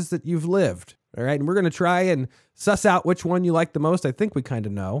places that you've lived. All right, and we're going to try and suss out which one you like the most. I think we kind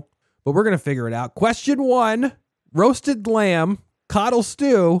of know, but we're going to figure it out. Question 1, roasted lamb, cottle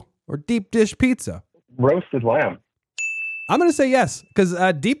stew, or deep dish pizza? Roasted lamb. I'm going to say yes, because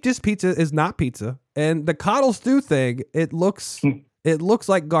deep dish pizza is not pizza. And the cottle stew thing, it looks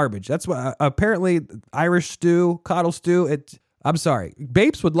like garbage. That's what apparently Irish stew, cottle stew. I'm sorry.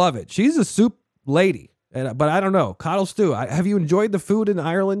 Bapes would love it. She's a soup lady, but I don't know. Cottle stew. Have you enjoyed the food in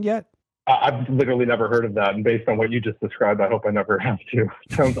Ireland yet? I've literally never heard of that. And based on what you just described, I hope I never have to.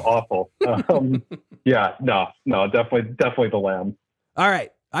 Sounds awful. Yeah, no, definitely the lamb. All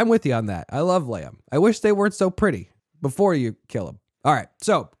right. I'm with you on that. I love lamb. I wish they weren't so pretty before you kill them. All right.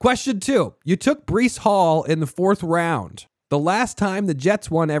 So question 2, you took Breece Hall in the 4th round. The last time the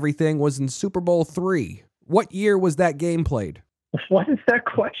Jets won everything was in Super Bowl III. What year was that game played? What is that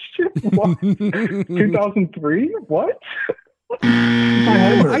question? What? 2003? What?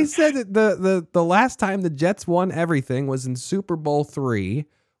 I said that the last time the Jets won everything was in Super Bowl III.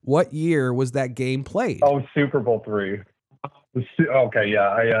 What year was that game played? Oh, Super Bowl III. Okay,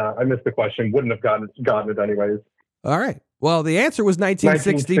 yeah, I missed the question. Wouldn't have gotten it anyways. All right. Well, the answer was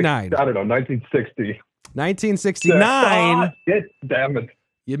 1969. I don't know, 1960. 1969. Damn it.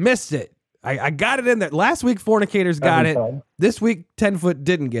 You missed it. I got it in there. Last week, Fornicators got it. This week, 10-foot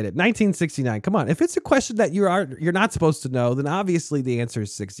didn't get it. 1969. Come on. If it's a question that you're not supposed to know, then obviously the answer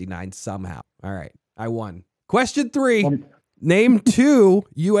is 69 somehow. All right. I won. Question 3. Name 2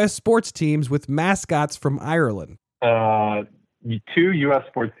 U.S. sports teams with mascots from Ireland. 2 U.S.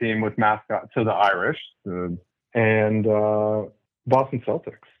 sports team with mascots. So the Irish and Boston Celtics.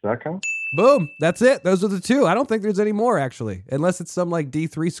 Does that count? Boom. That's it. Those are the 2. I don't think there's any more, actually, unless it's some like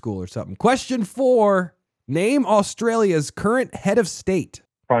D3 school or something. Question 4. Name Australia's current head of state.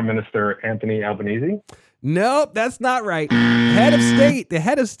 Prime Minister Anthony Albanese. Nope, that's not right. Head of state. The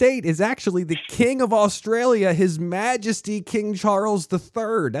head of state is actually the King of Australia, His Majesty King Charles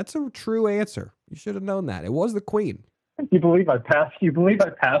III. That's a true answer. You should have known that. It was the Queen. You believe I passed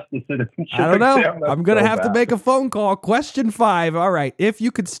the citizenship? I don't know. exam? I'm going to have to make a phone call. Question 5. All right. If you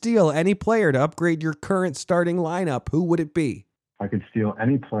could steal any player to upgrade your current starting lineup, who would it be? I could steal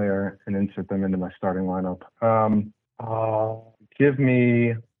any player and insert them into my starting lineup. Give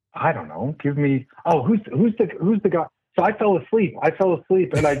me, I don't know. Give me, who's the guy? So I fell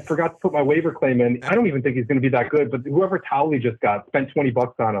asleep and I forgot to put my waiver claim in. I don't even think he's going to be that good, but whoever Towley just got, spent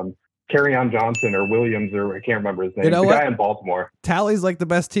 $20 on him. Carry-on Johnson or Williams, or I can't remember his name. You know the what? guy in Baltimore. Talley's like the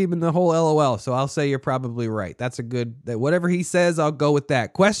best team in the whole LOL, so I'll say you're probably right. That's a good, whatever he says, I'll go with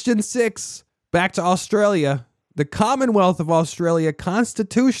that. Question 6, back to Australia. The Commonwealth of Australia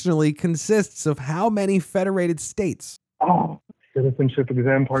constitutionally consists of how many federated states? Oh, citizenship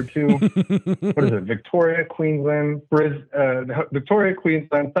exam part 2. What is it? Victoria, Queensland, Victoria,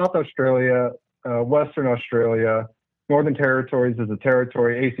 Queensland, South Australia, Western Australia, Northern Territories is a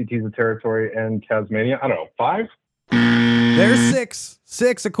territory, ACT is a territory, and Tasmania. I don't know, 5? There's 6.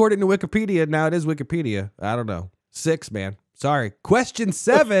 6 according to Wikipedia. Now it is Wikipedia. I don't know. 6, man. Sorry. Question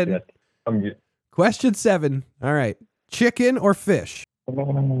 7. Question 7. All right. Chicken or fish? Give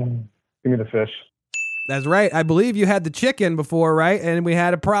me the fish. That's right. I believe you had the chicken before, right? And we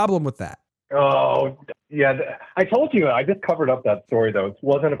had a problem with that. Oh, yeah. I told you. I just covered up that story, though. It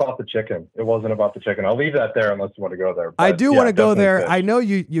wasn't about the chicken. I'll leave that there unless you want to go there. But, I do want to go there. Fish. I know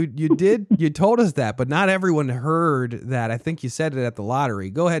you did. You told us that, but not everyone heard that. I think you said it at the lottery.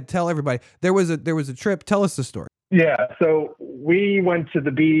 Go ahead. Tell everybody. There was a trip. Tell us the story. Yeah. So we went to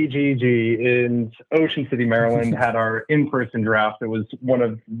the BGG in Ocean City, Maryland, had our in-person draft. It was one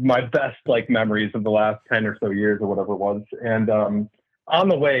of my best memories of the last 10 or so years or whatever it was. And, on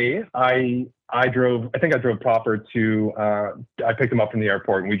the way, I drove proper to, I picked him up from the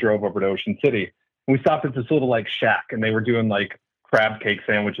airport and we drove over to Ocean City. And we stopped at this little shack and they were doing crab cake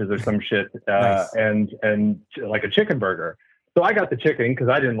sandwiches or some shit, Nice. and a chicken burger. So I got the chicken because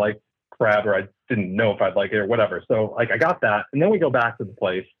I didn't like crab, or I didn't know if I'd like it or whatever. So I got that. And then we go back to the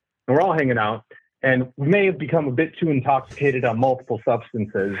place and we're all hanging out and we may have become a bit too intoxicated on multiple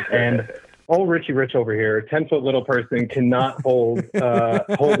substances. And old Richie Rich over here, 10-foot little person, cannot hold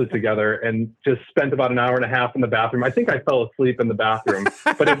it together, and just spent about an hour and a half in the bathroom. I think I fell asleep in the bathroom,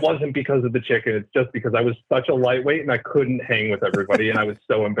 but it wasn't because of the chicken. It's just because I was such a lightweight and I couldn't hang with everybody, and I was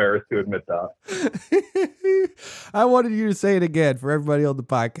so embarrassed to admit that. I wanted you to say it again for everybody on the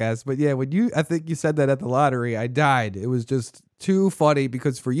podcast, but yeah, I think you said that at the lottery, I died. It was just too funny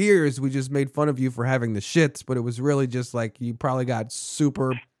because for years we just made fun of you for having the shits, but it was really just like you probably got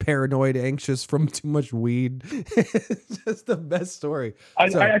super paranoid, anxious from too much weed. It's just the best story. I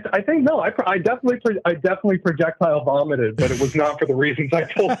think no. I definitely projectile vomited, but it was not for the reasons I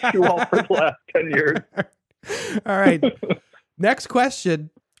told you all for the last 10 years. All right. Next question.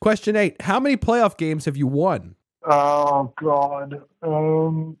 Question 8. How many playoff games have you won? Oh God.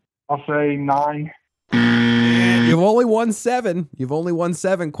 I'll say 9. You've only won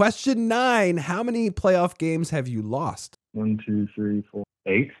 7. Question 9. How many playoff games have you lost? 1, 2, 3, 4,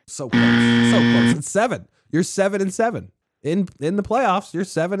 8. So close. It's 7. You're 7-7 in the playoffs. You're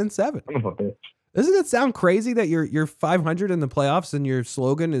 7-7. Son of a bitch. Doesn't it sound crazy that you're 500 in the playoffs and your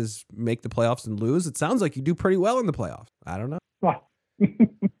slogan is make the playoffs and lose? It sounds like you do pretty well in the playoffs. I don't know.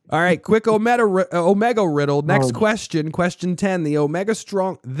 All right, quick Omega riddle. Next question, question 10.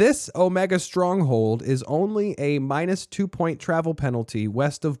 This Omega Stronghold is only a -2 point travel penalty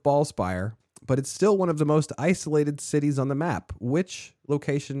west of Ballspire, but it's still one of the most isolated cities on the map. Which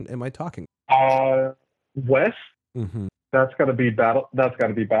location am I talking? West. Mm-hmm. That's got to be Battle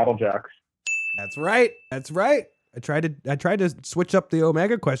Jacks. That's right. I tried to switch up the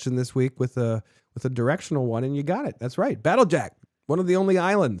Omega question this week with a directional one, and you got it. That's right. Battlejack, one of the only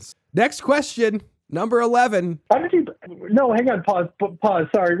islands. Next question, number 11. How did you? No, hang on. Pause.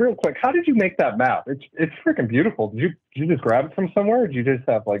 Sorry, real quick. How did you make that map? It's freaking beautiful. Did you just grab it from somewhere? Or did you just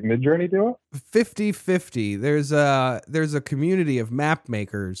have like Midjourney do it? 50-50. There's a community of map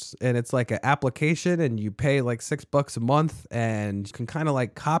makers, and it's like an application, and you pay like $6 a month, and you can kind of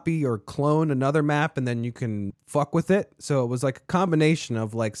like copy or clone another map, and then you can fuck with it. So it was like a combination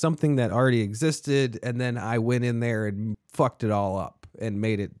of like something that already existed, and then I went in there and fucked it all up and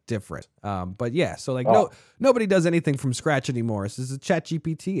made it different. But yeah, so like nobody does anything from scratch anymore. This is a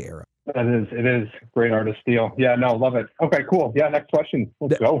ChatGPT era. It is great artist steal. Yeah, no, love it. Okay, cool. Yeah, next question.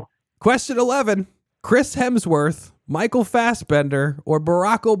 Let's go. Question 11. Chris Hemsworth, Michael Fassbender, or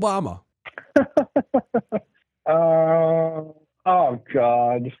Barack Obama? Oh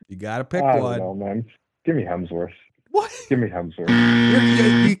God. You gotta pick I one. don't know, man. Give me Hemsworth. What? Give me Hemsworth.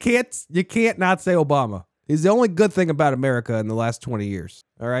 You can't not say Obama. He's the only good thing about America in the last 20 years.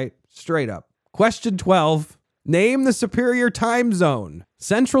 All right? Straight up. Question 12. Name the superior time zone.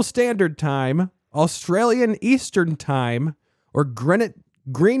 Central Standard Time, Australian Eastern Time, or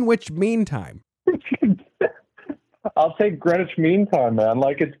Greenwich Mean Time. I'll take Greenwich Mean Time, man.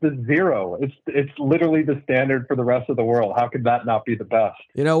 Like it's the 0. It's literally the standard for the rest of the world. How could that not be the best?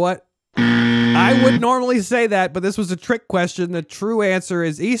 You know what? I would normally say that, but this was a trick question. The true answer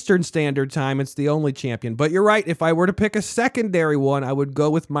is Eastern Standard Time. It's the only champion. But you're right. If I were to pick a secondary one, I would go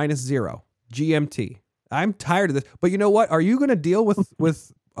with -0, GMT. I'm tired of this. But you know what? Are you going to deal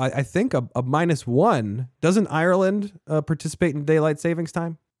with I think, a -1? Doesn't Ireland participate in daylight savings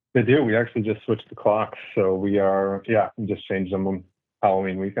time? They do. We actually just switched the clocks. So we just changed them on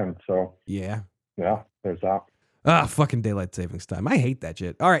Halloween weekend. So yeah, there's that. Fucking daylight savings time. I hate that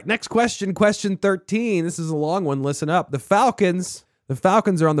shit. All right, next question. Question 13. This is a long one. Listen up. The Falcons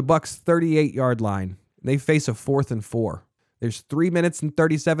are on the Bucs' 38-yard line. They face a 4th and 4. There's 3 minutes and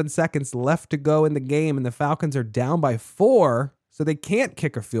 37 seconds left to go in the game, and the Falcons are down by 4, so they can't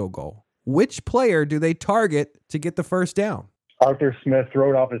kick a field goal. Which player do they target to get the first down? Arthur Smith, throw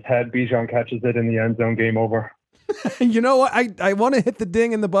it off his head. Bijan catches it in the end zone. Game over. You know what? I want to hit the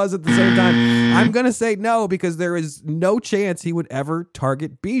ding and the buzz at the same time. I'm going to say no because there is no chance he would ever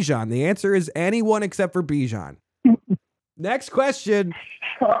target Bijan. The answer is anyone except for Bijan. Next question.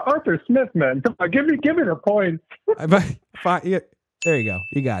 Arthur Smith, man. Come on, give me the points. There you go.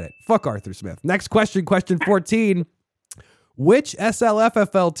 You got it. Fuck Arthur Smith. Next question. Question 14. Which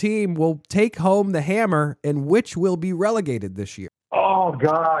SLFFL team will take home the hammer and which will be relegated this year? Oh,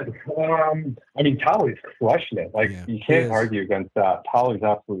 God. Tolly's crushing it. You can't argue against that. Tolly's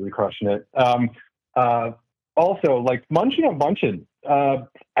absolutely crushing it. Also, Munchin of Munchin,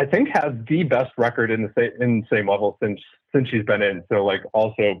 I think has the best record in the same level since she's been in. So,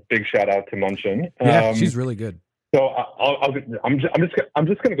 also big shout out to Munchin. Yeah, she's really good. So I'm just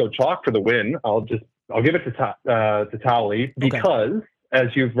going to go chalk for the win. I'll give it to Tolly because,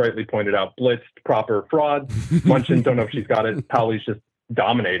 as you've rightly pointed out, blitzed, proper fraud. Munchin, don't know if she's got it. Tolly's just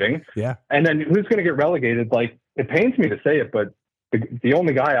dominating. Yeah. And then who's going to get relegated? It pains me to say it, but the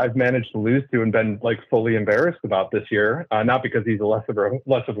only guy I've managed to lose to and been fully embarrassed about this year, not because he's less of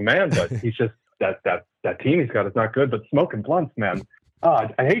a man, but he's just that team he's got is not good. But smoking blunts, man. I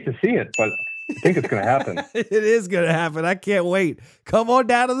hate to see it, but I think it's going to happen. It is going to happen. I can't wait. Come on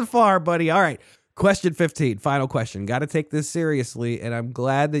down to the farm, buddy. All right. Question 15, final question. Got to take this seriously, and I'm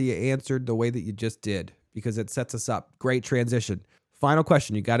glad that you answered the way that you just did. because it sets us up. Great transition. Final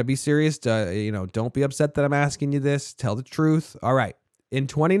question. You got to be serious. Don't be upset that I'm asking you this. Tell the truth. All right. In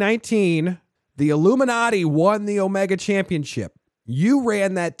 2019, the Illuminati won the Omega Championship. You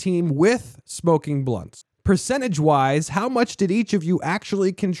ran that team with Smoking Blunts. Percentage-wise, how much did each of you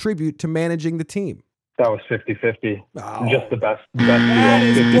actually contribute to managing the team? That was 50-50. Oh. Just the best. That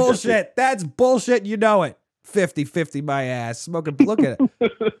is 50-50. bullshit. That's bullshit. You know it. 50-50 my ass. Smoking. Look at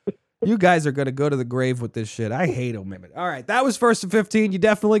it. You guys are going to go to the grave with this shit. I hate Omega. All right. That was first and 15. You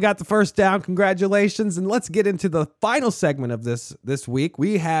definitely got the first down. Congratulations. And let's get into the final segment of this week.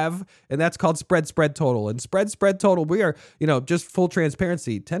 We have, and that's called Spread Total. And Spread Total, we are, just full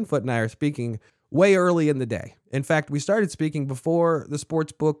transparency. 10-Foot and I are speaking way early in the day. In fact, we started speaking before the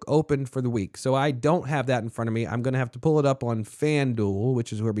sports book opened for the week. So I don't have that in front of me. I'm going to have to pull it up on FanDuel,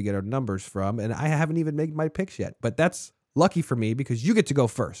 which is where we get our numbers from. And I haven't even made my picks yet. But that's lucky for me because you get to go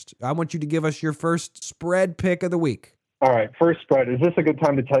first. I want you to give us your first spread pick of the week. All right, first spread. Is this a good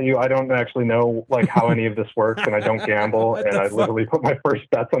time to tell you I don't actually know how any of this works, and I don't gamble, and I literally put my first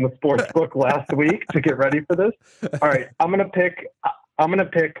bets on the sports book last week to get ready for this. All right, I'm gonna pick.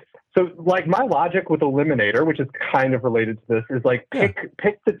 So my logic with Eliminator, which is kind of related to this, is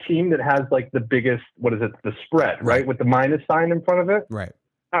pick the team that has the biggest, the spread, right? With the minus sign in front of it. Right.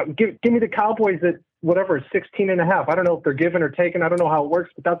 Give me the Cowboys at 16.5. I don't know if they're given or taken. I don't know how it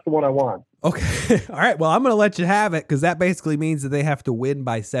works, but that's the one I want. Okay. All right. Well, I'm going to let you have it because that basically means that they have to win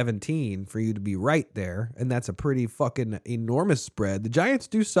by 17 for you to be right there. And that's a pretty fucking enormous spread. The Giants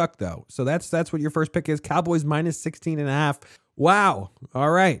do suck though. So that's what your first pick is. Cowboys minus 16.5. Wow. All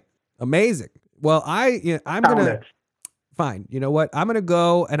right. Amazing. Well, I'm going to... Fine. You know what? I'm going to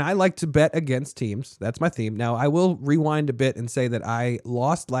go, and I like to bet against teams. That's my theme. Now, I will rewind a bit and say that I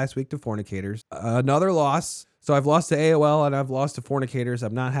lost last week to Fornicators. Another loss. So I've lost to AOL and I've lost to Fornicators.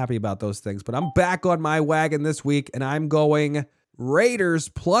 I'm not happy about those things, but I'm back on my wagon this week, and I'm going Raiders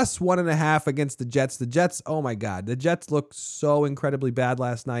plus 1.5 against the Jets. The Jets, oh my God. The Jets looked so incredibly bad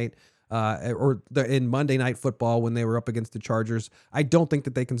last night. In Monday Night Football when they were up against the Chargers. I don't think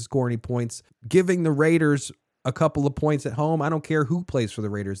that they can score any points. Giving the Raiders a couple of points at home, I don't care who plays for the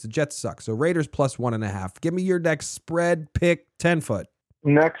Raiders. The Jets suck. So Raiders plus 1.5. Give me your next spread pick, 10-foot.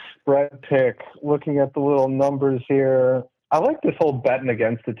 Next spread pick, looking at the little numbers here. I like this whole betting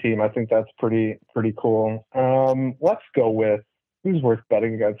against the team. I think that's pretty cool. Let's go with who's worth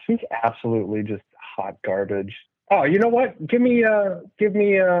betting against. Who's absolutely just hot garbage. Oh, you know what? Give me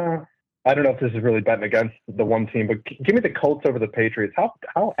I don't know if this is really betting against the one team, but give me the Colts over the Patriots.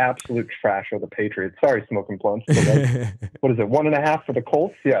 How absolute trash are the Patriots? Sorry, Smoking Blunts. What is it, 1.5 for the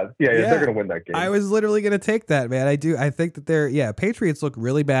Colts? Yeah, they're going to win that game. I was literally going to take that, man. I think that Patriots look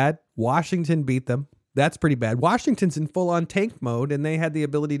really bad. Washington beat them. That's pretty bad. Washington's in full-on tank mode, and they had the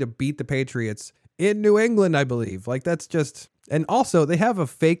ability to beat the Patriots in New England, I believe. That's just... And also, they have a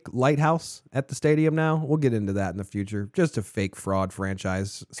fake lighthouse at the stadium now. We'll get into that in the future. Just a fake fraud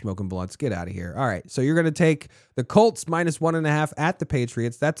franchise. Smoking Blunts. Get out of here. All right. So you're going to take the Colts minus 1.5 at the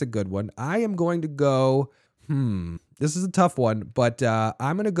Patriots. That's a good one. I am going to go, this is a tough one, but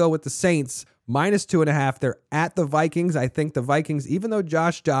I'm going to go with the Saints minus 2.5. They're at the Vikings. I think the Vikings, even though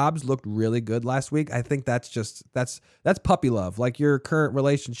Josh Dobbs looked really good last week, I think that's puppy love, like your current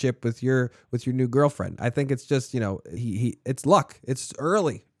relationship with your new girlfriend. I think it's just, it's luck. It's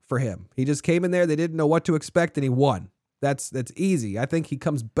early for him. He just came in there. They didn't know what to expect, and he won. That's easy. I think he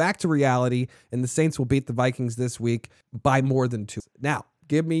comes back to reality, and the Saints will beat the Vikings this week by more than 2. Now,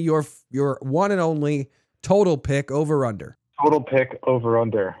 give me your one and only total pick over under. Total pick over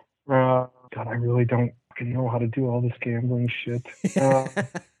under. God, I really don't know how to do all this gambling shit.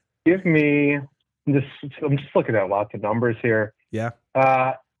 Give me I'm just looking at lots of numbers here. Yeah.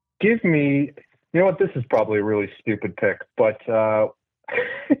 Give me, you know what? This is probably a really stupid pick, but no,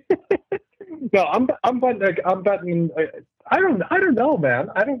 I'm betting. I don't know, man.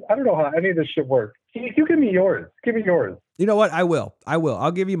 I don't know how any of this shit works. You give me yours. Give me yours. You know what? I will.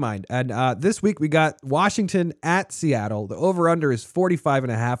 I'll give you mine. And this week we got Washington at Seattle. The over-under is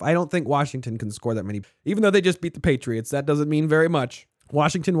 45.5. I don't think Washington can score that many. Even though they just beat the Patriots, that doesn't mean very much.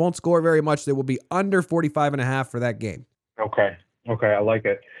 Washington won't score very much. They will be under 45.5 for that game. Okay. I like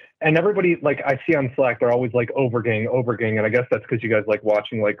it. And everybody, I see on Slack, they're always overgang. And I guess that's because you guys like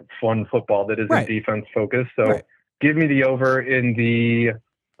watching fun football that isn't defense focused. So give me the over in the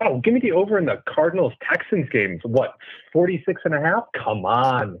Cardinals Texans games. What, 46.5? Come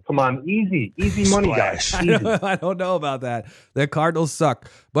on. Easy money, guys. Easy. I don't know about that. The Cardinals suck.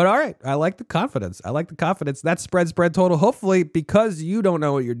 But all right. I like the confidence. That's spread total. Hopefully, because you don't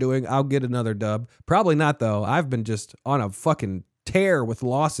know what you're doing, I'll get another dub. Probably not, though. I've been just on a fucking tear with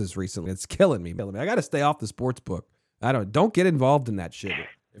losses recently. It's killing me. I got to stay off the sports book. Don't get involved in that shit.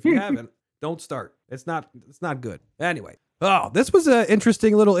 If you haven't, don't start. It's not good. Anyway. Oh, this was an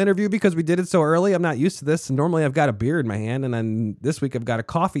interesting little interview because we did it so early. I'm not used to this. Normally I've got a beer in my hand, and then this week I've got a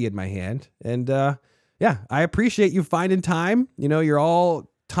coffee in my hand. And yeah, I appreciate you finding time. You know, you're all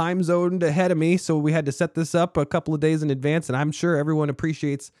time zoned ahead of me, so we had to set this up a couple of days in advance, and I'm sure everyone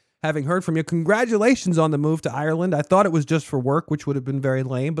appreciates having heard from you. Congratulations on the move to Ireland. I thought it was just for work, which would have been very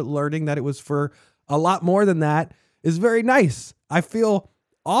lame, but learning that it was for a lot more than that is very nice. I feel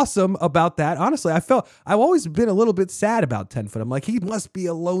awesome about that. Honestly, I've always been a little bit sad about 10-foot. I'm like, he must be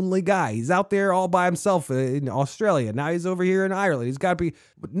a lonely guy. He's out there all by himself in Australia. Now he's over here in Ireland. He's got to be,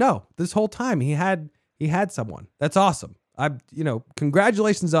 but no, this whole time he had someone. That's awesome.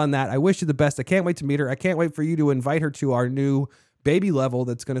 Congratulations on that. I wish you the best. I can't wait to meet her. I can't wait for you to invite her to our new baby level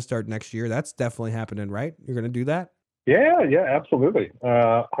that's going to start next year. That's definitely happening, right? You're going to do that? Yeah, absolutely.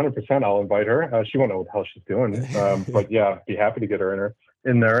 100% I'll invite her. She won't know what the hell she's doing. But yeah, be happy to get her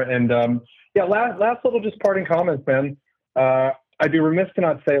in there. And yeah, last little just parting comments, man. I'd be remiss to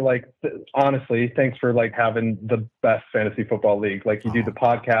not say, like, honestly, thanks for like having the best fantasy football league. Like, you do the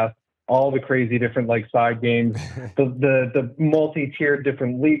podcast, all the crazy different like side games, the multi-tiered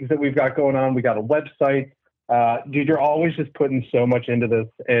different leagues that we've got going on. We got a website. Dude, you're always just putting so much into this,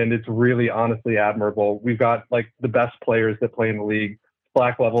 and it's really honestly admirable. We've got like the best players that play in the league.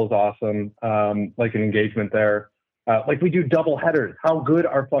 Black level is awesome. Like an engagement there. Like we do double headers. How good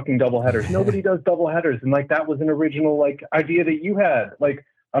are fucking double headers? Nobody does double headers. And like, that was an original like idea that you had, like,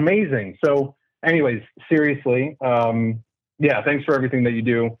 amazing. So anyways, seriously. Yeah, thanks for everything that you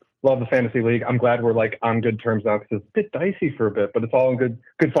do. Love the fantasy league. I'm glad we're like on good terms now, because it's a bit dicey for a bit, but it's all in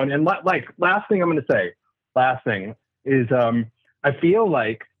good fun. And like, last thing I'm going to say, is I feel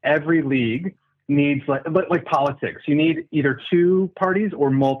like every league needs like politics. You need either two parties or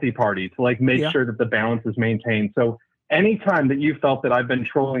multi-party to like make sure that the balance is maintained. So anytime that you felt that I've been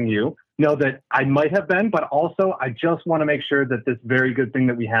trolling you, know that I might have been, but also I just want to make sure that this very good thing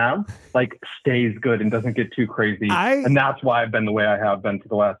that we have like stays good and doesn't get too crazy. And that's why I've been the way I have been for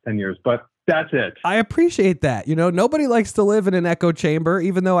the last 10 years. But that's it. I appreciate that. You know, nobody likes to live in an echo chamber,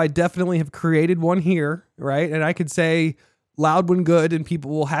 even though I definitely have created one here, right? And I could say loud when good, and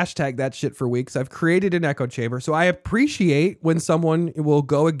people will hashtag that shit for weeks. I've created an echo chamber. So I appreciate when someone will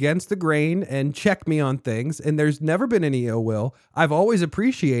go against the grain and check me on things. And there's never been any ill will. I've always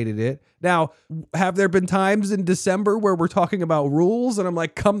appreciated it. Now, have there been times in December where we're talking about rules and I'm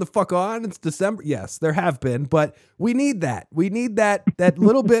like, come the fuck on, it's December? Yes, there have been, but we need that. We need that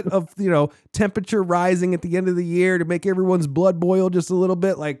little bit of, you know, temperature rising at the end of the year to make everyone's blood boil just a little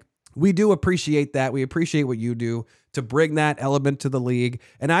bit. Like, we do appreciate that. We appreciate what you do to bring that element to the league.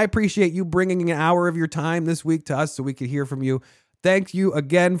 And I appreciate you bringing an hour of your time this week to us so we could hear from you. Thank you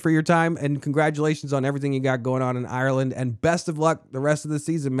again for your time, and congratulations on everything you got going on in Ireland, and best of luck the rest of the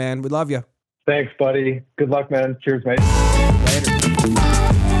season, man. We love you. Thanks, buddy. Good luck, man. Cheers, mate. Later.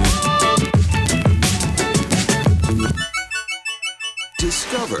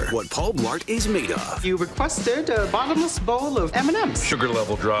 Discover what Paul Blart is made of. You requested a bottomless bowl of M&M's. Sugar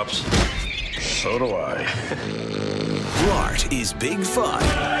level drops. So do I. Blart is big fun.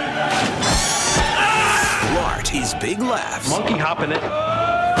 Blart is big laughs. Monkey hopping it.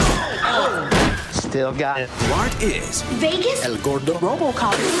 Still got it. Blart is Vegas? El Gordo.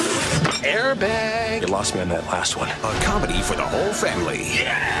 RoboCop. Airbag. You lost me on that last one. a comedy for the whole family.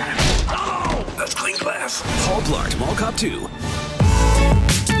 Yeah. Oh, that's clean glass. Paul Blart Mall Cop 2.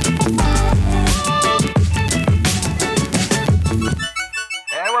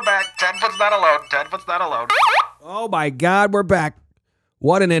 And we're back. 10-foot's not alone. 10-foot's not alone. Oh my God, we're back.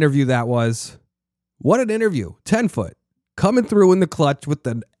 What an interview that was. What an interview. 10-foot coming through in the clutch with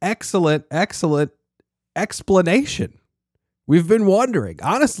an excellent explanation. We've been wondering.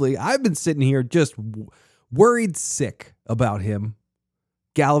 Honestly, I've been sitting here just worried sick about him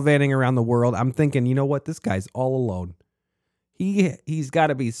gallivanting around the world. I'm thinking, you know what? This guy's all alone. He's got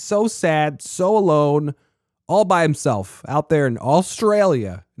to be so sad, so alone, all by himself out there in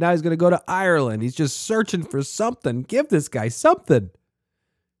Australia. Now he's going to go to Ireland. He's just searching for something. Give this guy something.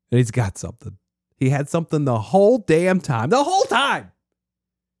 And he's got something. He had something the whole damn time. The whole time.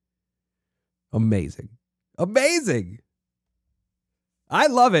 Amazing. Amazing. I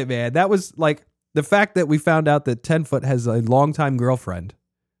love it, man. That was like the fact that we found out that 10-foot has a longtime girlfriend.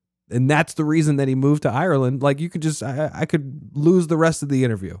 And that's the reason that he moved to Ireland. Like, you could just, I could lose the rest of the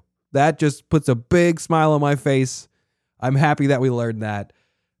interview. That just puts a big smile on my face. I'm happy that we learned that.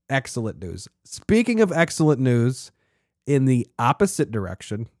 Excellent news. Speaking of excellent news, in the opposite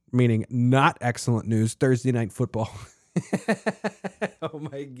direction, meaning not excellent news, Thursday Night Football Oh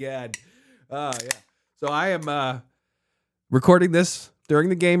my God. Yeah. So I am recording this during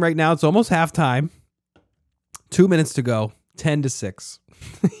the game right now. It's almost halftime. 2 minutes to go. 10-6.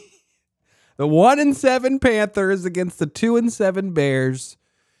 The 1-7 Panthers against the 2-7 Bears.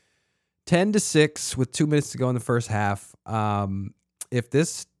 10-6 with 2 minutes to go in the first half. If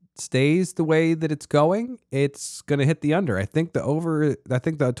this stays the way that it's going, it's going to hit the under. I think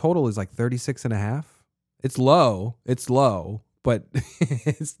the total is like 36.5. It's low, but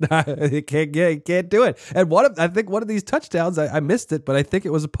it's not, it can't do it. And I think one of these touchdowns, I missed it, but I think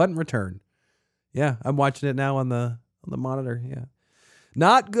it was a punt return. Yeah. I'm watching it now on the monitor. Yeah.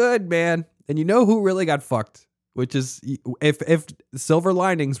 Not good, man. And you know who really got fucked, which is if silver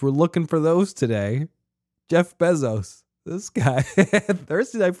linings were looking for those today, Jeff Bezos. This guy,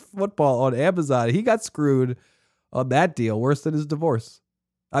 Thursday Night Football on Amazon, he got screwed on that deal, worse than his divorce.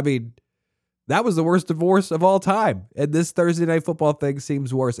 I mean, that was the worst divorce of all time. And this Thursday Night Football thing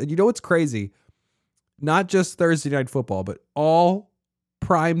seems worse. And you know what's crazy? Not just Thursday Night Football, but all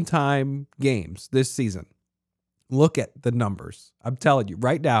primetime games this season. Look at the numbers. I'm telling you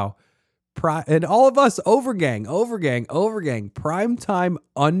right now. And all of us overgang, primetime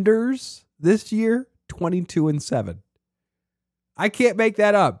unders this year, 22-7. I can't make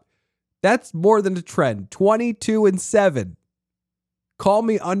that up. That's more than a trend. 22-7. Call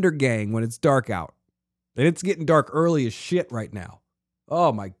me undergang when it's dark out. And it's getting dark early as shit right now.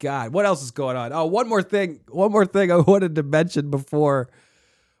 Oh my God. What else is going on? Oh, one more thing I wanted to mention before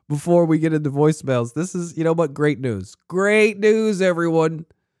we get into voicemails. This is, you know what? Great news. Great news, everyone.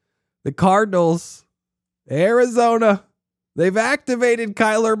 The Cardinals, Arizona, they've activated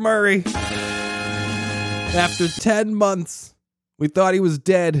Kyler Murray. After 10 months, we thought he was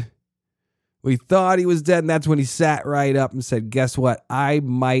dead. And that's when he sat right up and said, guess what? I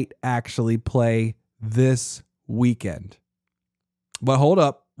might actually play this weekend. But hold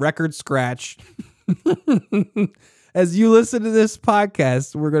up, record scratch. As you listen to this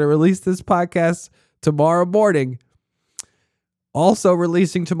podcast, we're going to release this podcast tomorrow morning. Also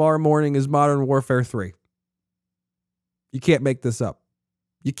releasing tomorrow morning is Modern Warfare 3. You can't make this up.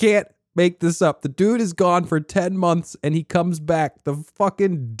 You can't make this up. The dude is gone for 10 months and he comes back the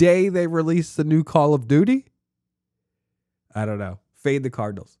fucking day they release the new Call of Duty. I don't know. Fade the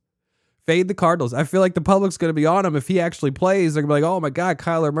Cardinals. I feel like the public's going to be on him. If he actually plays, they're going to be like, oh my God,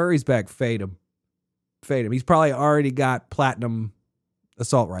 Kyler Murray's back. Fade him. He's probably already got platinum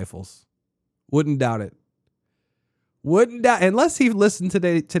assault rifles. Wouldn't doubt it. Unless he listened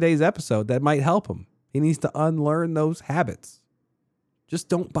to today's episode, that might help him. He needs to unlearn those habits. Just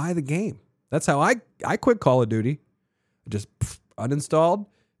don't buy the game. That's how I quit Call of Duty. I just uninstalled,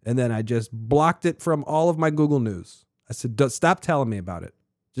 and then I just blocked it from all of my Google News. I said, stop telling me about it.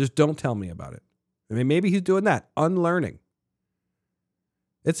 Just don't tell me about it. I mean, maybe he's doing that. Unlearning.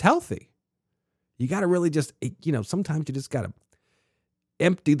 It's healthy. You got to really just, sometimes you just got to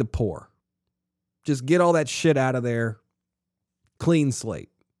empty the pour. Just get all that shit out of there. Clean slate.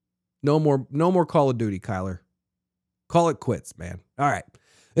 No more Call of Duty, Kyler. Call it quits, man. All right.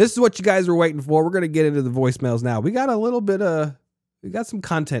 This is what you guys were waiting for. We're going to get into the voicemails now. We got we got some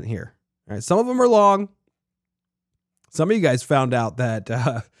content here. All right. Some of them are long. Some of you guys found out that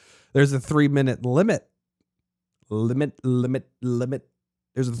there's a 3-minute limit. Limit.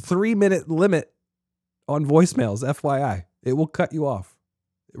 There's a 3-minute limit on voicemails, FYI. It will cut you off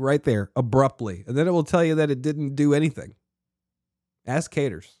right there abruptly. And then it will tell you that it didn't do anything. Ask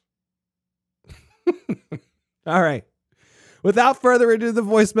Caters. All right. Without further ado, the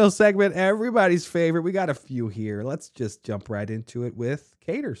voicemail segment, everybody's favorite. We got a few here. Let's just jump right into it with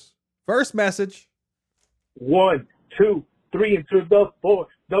Caters. First message. 1, 2, 3 into the 4.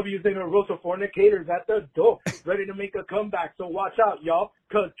 W's in a row, so fornicators at the door. Ready to make a comeback, so watch out, y'all,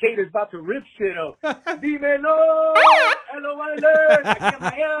 because Cater's about to rip shit up. Dímelo, LOL, aquí en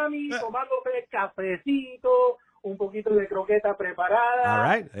Miami, tomándose cafecito, un poquito de croqueta preparada. All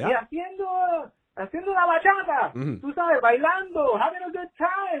right, yeah. Y haciendo la bachata. Tú sabes, bailando, having a good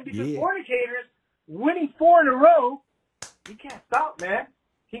time, because fornicators winning 4 in a row, he can't stop, man.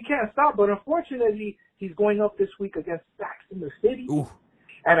 He can't stop, but unfortunately, he's going up this week against Stacks in the City. Ooh.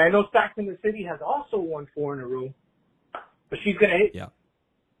 And I know Stacks in the City has also won 4 in a row. But she's going to hit a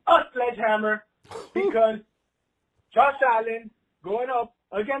sledgehammer because Josh Allen going up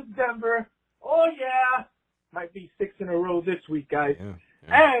against Denver. Oh, yeah. Might be 6 in a row this week, guys. Yeah.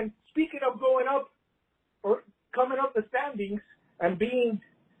 And speaking of going up or coming up the standings and getting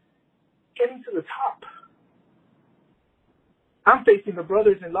to the top, I'm facing the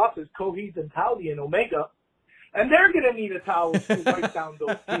brothers-in-law, Coheed and Tally and Omega, and they're going to need a towel to wipe down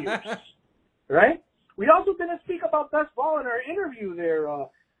those tears, right? We also didn't speak about best ball in our interview there,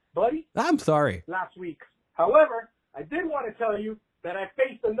 buddy, I'm sorry. last week. However, I did want to tell you that I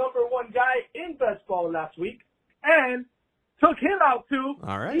faced the number one guy in best ball last week and took him out too.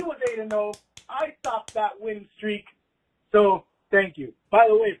 All right. He was 8-0. I stopped that win streak. So thank you. By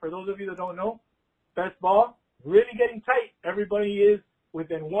the way, for those of you that don't know, best ball really getting tight. Everybody is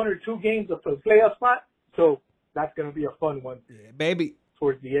within 1 or 2 games of the playoff spot. So that's going to be a fun one. Yeah, baby.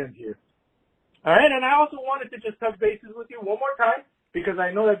 Towards the end here. All right, and I also wanted to just touch bases with you one more time because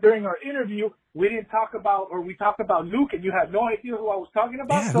I know that during our interview we didn't talk about, or we talked about Luke, and you had no idea who I was talking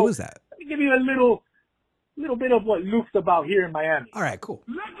about. Yeah, so who is that? Let me give you a little bit of what Luke's about here in Miami. All right, cool.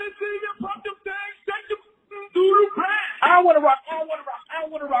 Let me see you pump them things, take them through the pack. I want to rock. I want to rock. I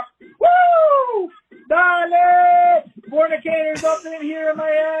want to rock. Woo! Dale! Fornicators up in here in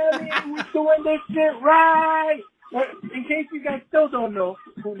Miami. We're doing this shit right. In case you guys still don't know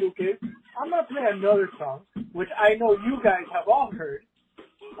who Luke is, I'm going to play another song, which I know you guys have all heard.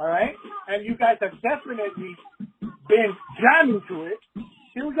 All right? And you guys have definitely been jamming to it.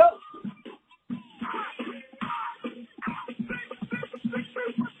 Here we go.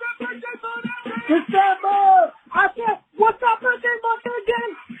 December! I said, what's up, birthday month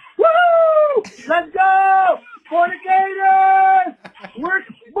again? Woo! Let's go! Fornicators! We're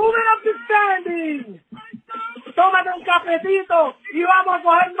moving up the standings! Tómate un cafecito y vamos a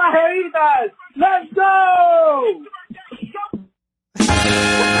coger majeritas! Let's go!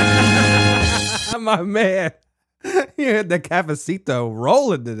 My man. He had the cafecito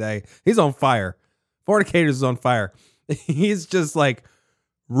rolling today. He's on fire. Fornicators is on fire. He's just like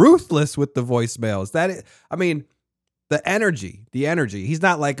ruthless with the voicemails. I mean, the energy. He's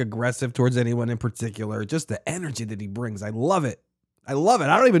not like aggressive towards anyone in particular. Just the energy that he brings. I love it. I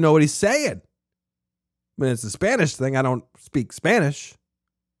don't even know what he's saying. I mean, it's a Spanish thing. I don't speak Spanish.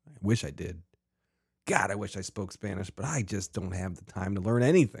 I wish I did. God, I wish I spoke Spanish, but I just don't have the time to learn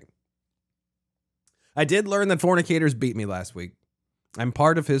anything. I did learn that Fornicators beat me last week. I'm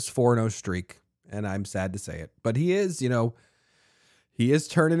part of his 4-0 streak, and I'm sad to say it. But he is, he is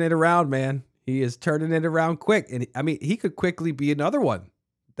turning it around, man. He is turning it around quick. And I mean, he could quickly be another one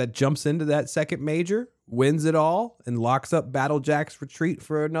that jumps into that second major, wins it all, and locks up Battle Jack's retreat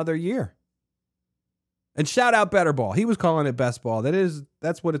for another year. And shout out Better Ball. He was calling it best ball.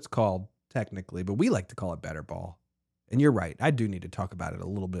 That's what it's called technically, but we like to call it Better Ball. And you're right. I do need to talk about it a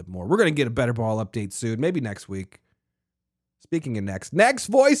little bit more. We're going to get a Better Ball update soon, maybe next week. Speaking of next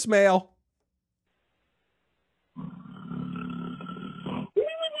voicemail.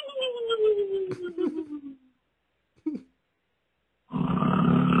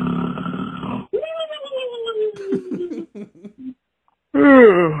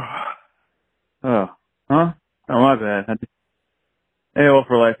 Oh, my bad. AOL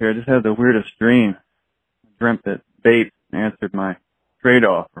for life here. I just had the weirdest dream. I dreamt that Bates answered my trade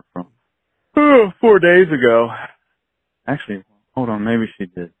offer from 4 days ago. Actually, hold on. Maybe she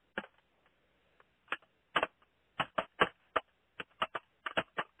did.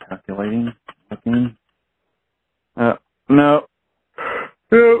 Calculating. Looking. No.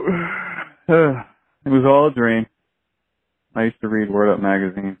 It was all a dream. I used to read Word Up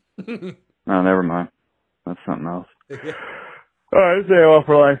magazine. No, never mind. That's something else. All right, it's AOL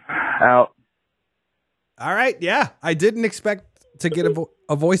for life. Out. All right, yeah. I didn't expect to get a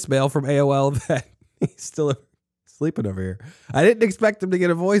voicemail from AOL that he's still sleeping over here. I didn't expect him to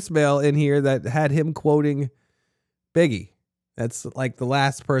get a voicemail in here that had him quoting Biggie. That's like the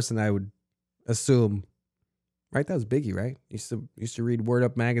last person I would assume. Right? That was Biggie, right? Used to read Word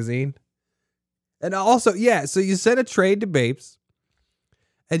Up magazine. And also, yeah, so you sent a trade to Babes.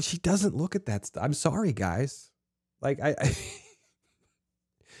 And she doesn't look at that stuff. I'm sorry, guys. Like,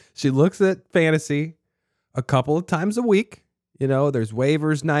 she looks at fantasy a couple of times a week. There's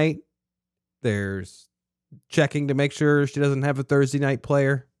waivers night. There's checking to make sure she doesn't have a Thursday night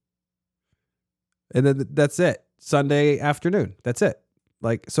player. And then that's it. Sunday afternoon. That's it.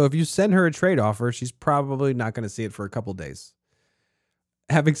 Like, so if you send her a trade offer, she's probably not going to see it for a couple of days.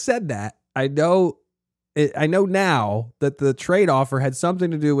 Having said that, I know now that the trade offer had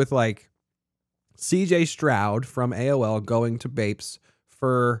something to do with like CJ Stroud from AOL going to Bapes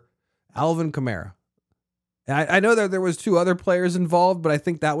for Alvin Kamara. And I know that there was 2 other players involved, but I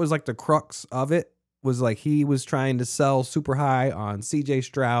think that was like the crux of it, was like he was trying to sell super high on CJ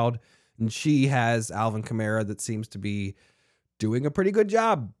Stroud, and she has Alvin Kamara that seems to be doing a pretty good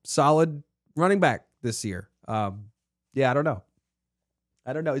job. Solid running back this year. Yeah, I don't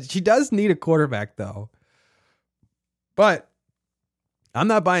know. She does need a quarterback though. But I'm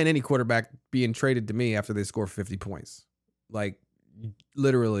not buying any quarterback being traded to me after they score 50 points. Like,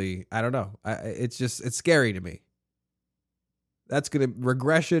 literally, I don't know. It's scary to me. That's going to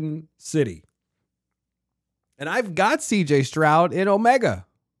regression city. And I've got CJ Stroud in Omega.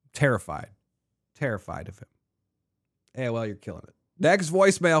 Terrified of him. AOL, you're killing it. Next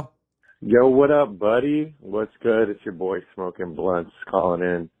voicemail. Yo, what up, buddy? What's good? It's your boy Smoking Blunts calling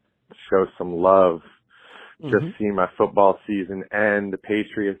in to show some love. Just seen my football season end. The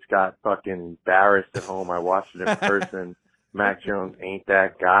Patriots got fucking embarrassed at home. I watched it in person. Mac Jones ain't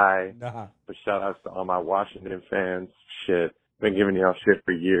that guy. Nah. But shout outs to all my Washington fans. Shit. Been giving y'all shit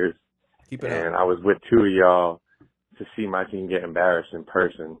for years. Keep it and up. I was with two of y'all to see my team get embarrassed in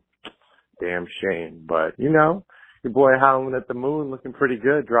person. Damn shame. But, you know, your boy howling at the moon looking pretty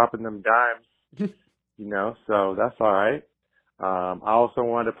good, dropping them dimes. You know, so that's all right. I also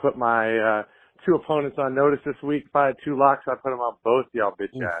wanted to put my two opponents on notice this week. If I had two locks, I'd put them on both y'all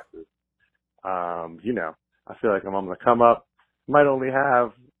bitch asses. You know, I feel like I'm going to come up. Might only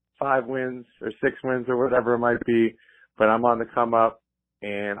have 5 wins or 6 wins or whatever it might be, but I'm on the come up,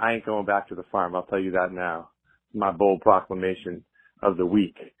 and I ain't going back to the farm. I'll tell you that now. My bold proclamation of the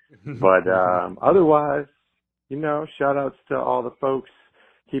week. But otherwise, you know, shout outs to all the folks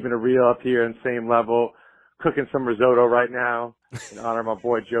keeping it real up here in same level. Cooking some risotto right now in honor of my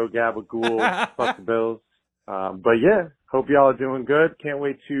boy Joe Gabagool. Fuck the Bills. But yeah, hope y'all are doing good. Can't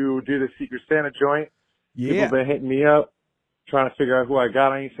wait to do the Secret Santa joint. Yeah. People been hitting me up, trying to figure out who I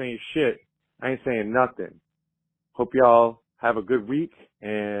got. I ain't saying shit. I ain't saying nothing. Hope y'all have a good week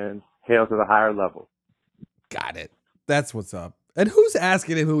and hail to the higher level. Got it. That's what's up. And who's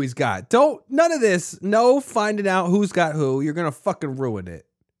asking him who he's got? None of this. No finding out who's got who. You're going to fucking ruin it.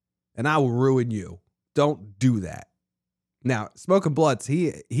 And I will ruin you. Don't do that. Now, Smoking Bloods,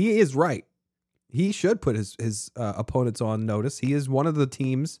 he is right. He should put his opponents on notice. He is one of the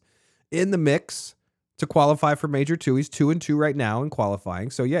teams in the mix to qualify for Major 2. He's 2-2 right now in qualifying.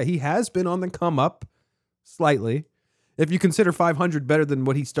 So, yeah, he has been on the come up slightly. If you consider 500 better than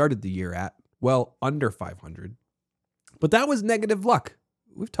what he started the year at, well, under 500. But that was negative luck.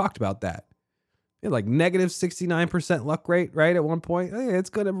 We've talked about that. He had like negative 69% luck rate, right? At one point, hey, it's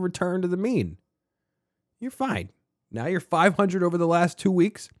going to return to the mean. You're fine. Now you're 500 over the last 2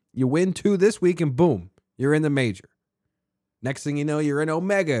 weeks. You win 2 this week, and boom, you're in the major. Next thing you know, you're in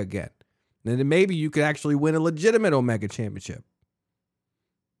Omega again. And then maybe you could actually win a legitimate Omega championship.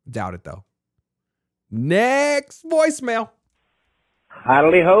 Doubt it, though. Next voicemail.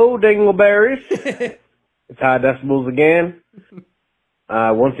 Howdy ho, dingleberries. It's High Decibels again.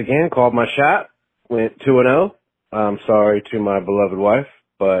 Once again, called my shot. Went 2-0. I'm sorry to my beloved wife,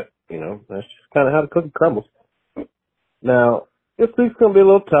 but, you know, that's just kind of how the cookie crumbles. Now, this week's going to be a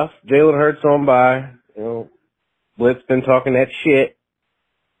little tough. Jalen Hurts on by. You know, Blitz been talking that shit.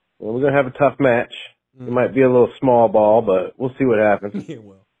 Well, we're going to have a tough match. It might be a little small ball, but we'll see what happens. It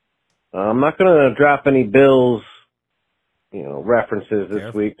will. I'm not going to drop any Bills, you know, references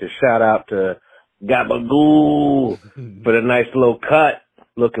this week to shout out to Gabagool for the nice little cut,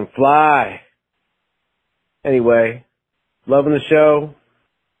 looking fly. Anyway, loving the show.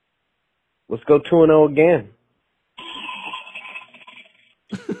 Let's go 2-0 again.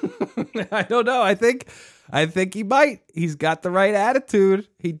 I don't know. I think he might. He's got the right attitude.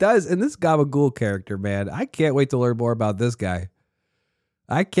 He does. And this Gabagool character, man, I can't wait to learn more about this guy.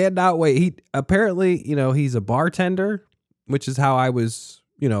 I cannot wait. He apparently, you know, he's a bartender, which is how I was,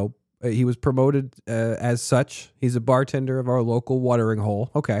 you know, he was promoted as such. He's a bartender of our local watering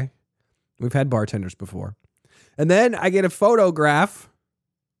hole. Okay. We've had bartenders before. And then I get a photograph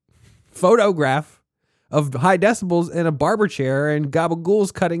of High Decibels in a barber chair and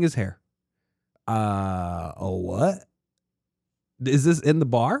Gabagool's cutting his hair. What? Is this in the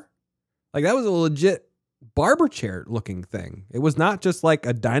bar? Like, that was a legit barber chair looking thing. It was not just like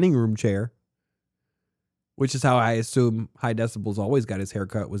a dining room chair, which is how I assume High Decibels always got his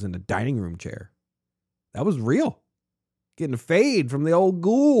haircut, was in a dining room chair. That was real. Getting a fade from the old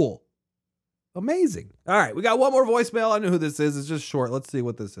ghoul. Amazing. All right, we got one more voicemail. I know who this is. It's just short. Let's see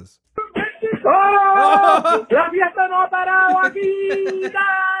what this is. ¡Oh! ¡La fiesta no ha parado aquí!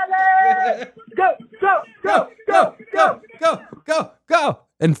 ¡Dale! Go, go, go, go, go, go, go, go.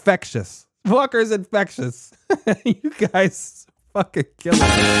 Infectious. Walker's infectious. You guys fucking killing me.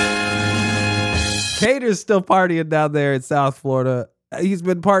 Cater's still partying down there in South Florida. He's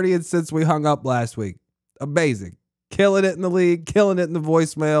been partying since we hung up last week. Amazing. Killing it in the league, killing it in the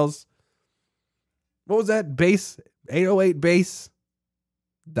voicemails. What was that? Bass? 808 bass?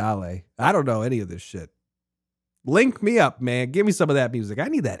 Dale. I don't know any of this shit. Link me up, man. Give me some of that music. I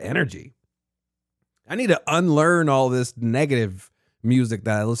need that energy. I need to unlearn all this negative music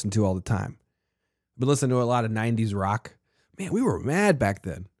that I listen to all the time. I've been listening to a lot of 90s rock. Man, we were mad back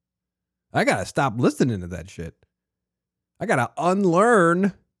then. I got to stop listening to that shit. I got to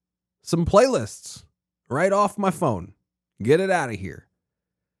unlearn some playlists right off my phone. Get it out of here.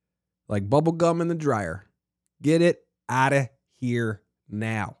 Like bubble gum in the dryer. Get it out of here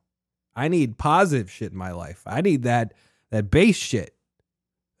now. I need positive shit in my life. I need that bass shit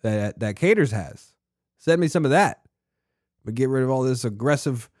that Caters has. Send me some of that. But get rid of all this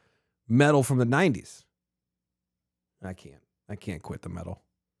aggressive metal from the 90s. I can't quit the metal.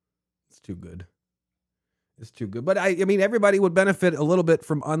 It's too good. It's too good. But I mean, everybody would benefit a little bit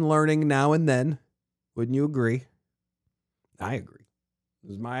from unlearning now and then. Wouldn't you agree? I agree.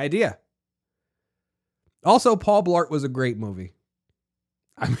 This is my idea. Also, Paul Blart was a great movie.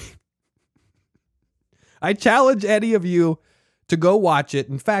 I mean, I challenge any of you to go watch it.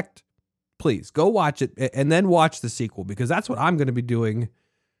 In fact, please go watch it and then watch the sequel, because that's what I'm going to be doing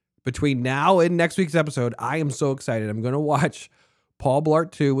between now and next week's episode. I am so excited. I'm going to watch Paul Blart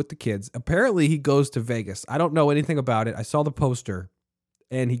 2 with the kids. Apparently, he goes to Vegas. I don't know anything about it. I saw the poster,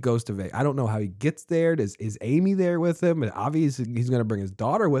 and he goes to Vegas. I don't know how he gets there. Is Amy there with him? And obviously, he's going to bring his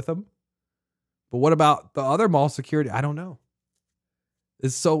daughter with him. But what about the other mall security? I don't know.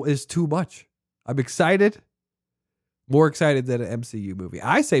 It's too much. I'm excited. More excited than an MCU movie.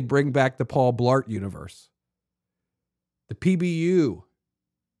 I say bring back the Paul Blart universe. The PBU.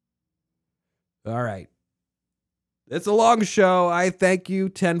 All right. It's a long show. I thank you,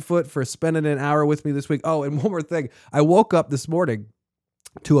 10-foot, for spending an hour with me this week. Oh, and one more thing. I woke up this morning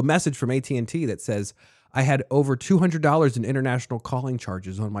to a message from AT&T that says I had over $200 in international calling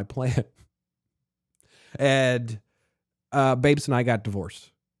charges on my plan. And Babes and I got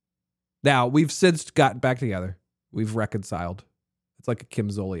divorced. Now, we've since gotten back together. We've reconciled. It's like a Kim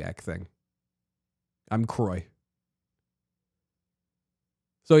Zolciak thing. I'm Croy.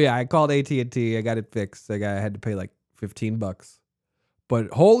 So yeah, I called AT&T. I got it fixed. I had to pay like $15.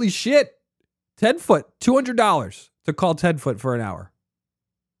 But holy shit, 10-foot, $200 to call 10-foot for an hour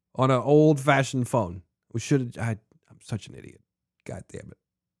on an old-fashioned phone. I'm such an idiot. God damn it.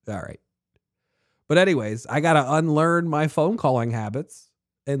 All right. But anyways, I got to unlearn my phone calling habits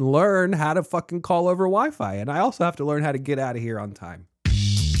and learn how to fucking call over Wi-Fi. And I also have to learn how to get out of here on time.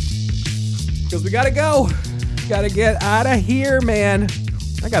 Because we got to go. Got to get out of here, man.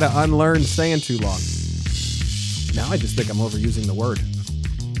 I got to unlearn saying too long. Now I just think I'm overusing the word.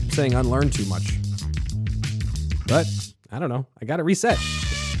 I'm saying unlearn too much. But I don't know. I got to reset.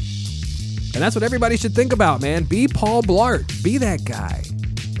 And that's what everybody should think about, man. Be Paul Blart. Be that guy,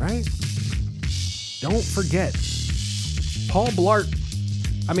 right? Don't forget. Paul Blart,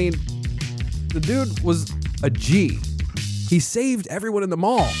 I mean, the dude was a G. He saved everyone in the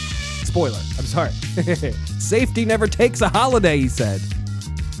mall. Spoiler, I'm sorry. Safety never takes a holiday, he said.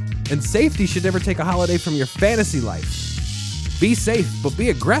 And safety should never take a holiday from your fantasy life. Be safe, but be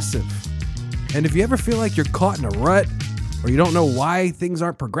aggressive. And if you ever feel like you're caught in a rut, or you don't know why things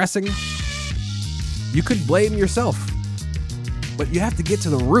aren't progressing, you could blame yourself. But you have to get to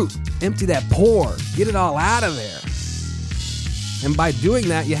the root. Empty that pore. Get it all out of there. And by doing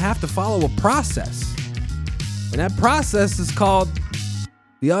that, you have to follow a process. And that process is called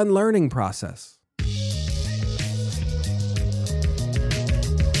the unlearning process.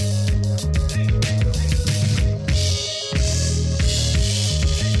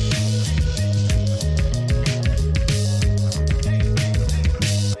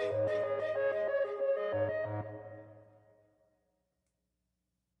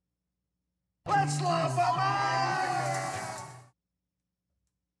 Let's laugh,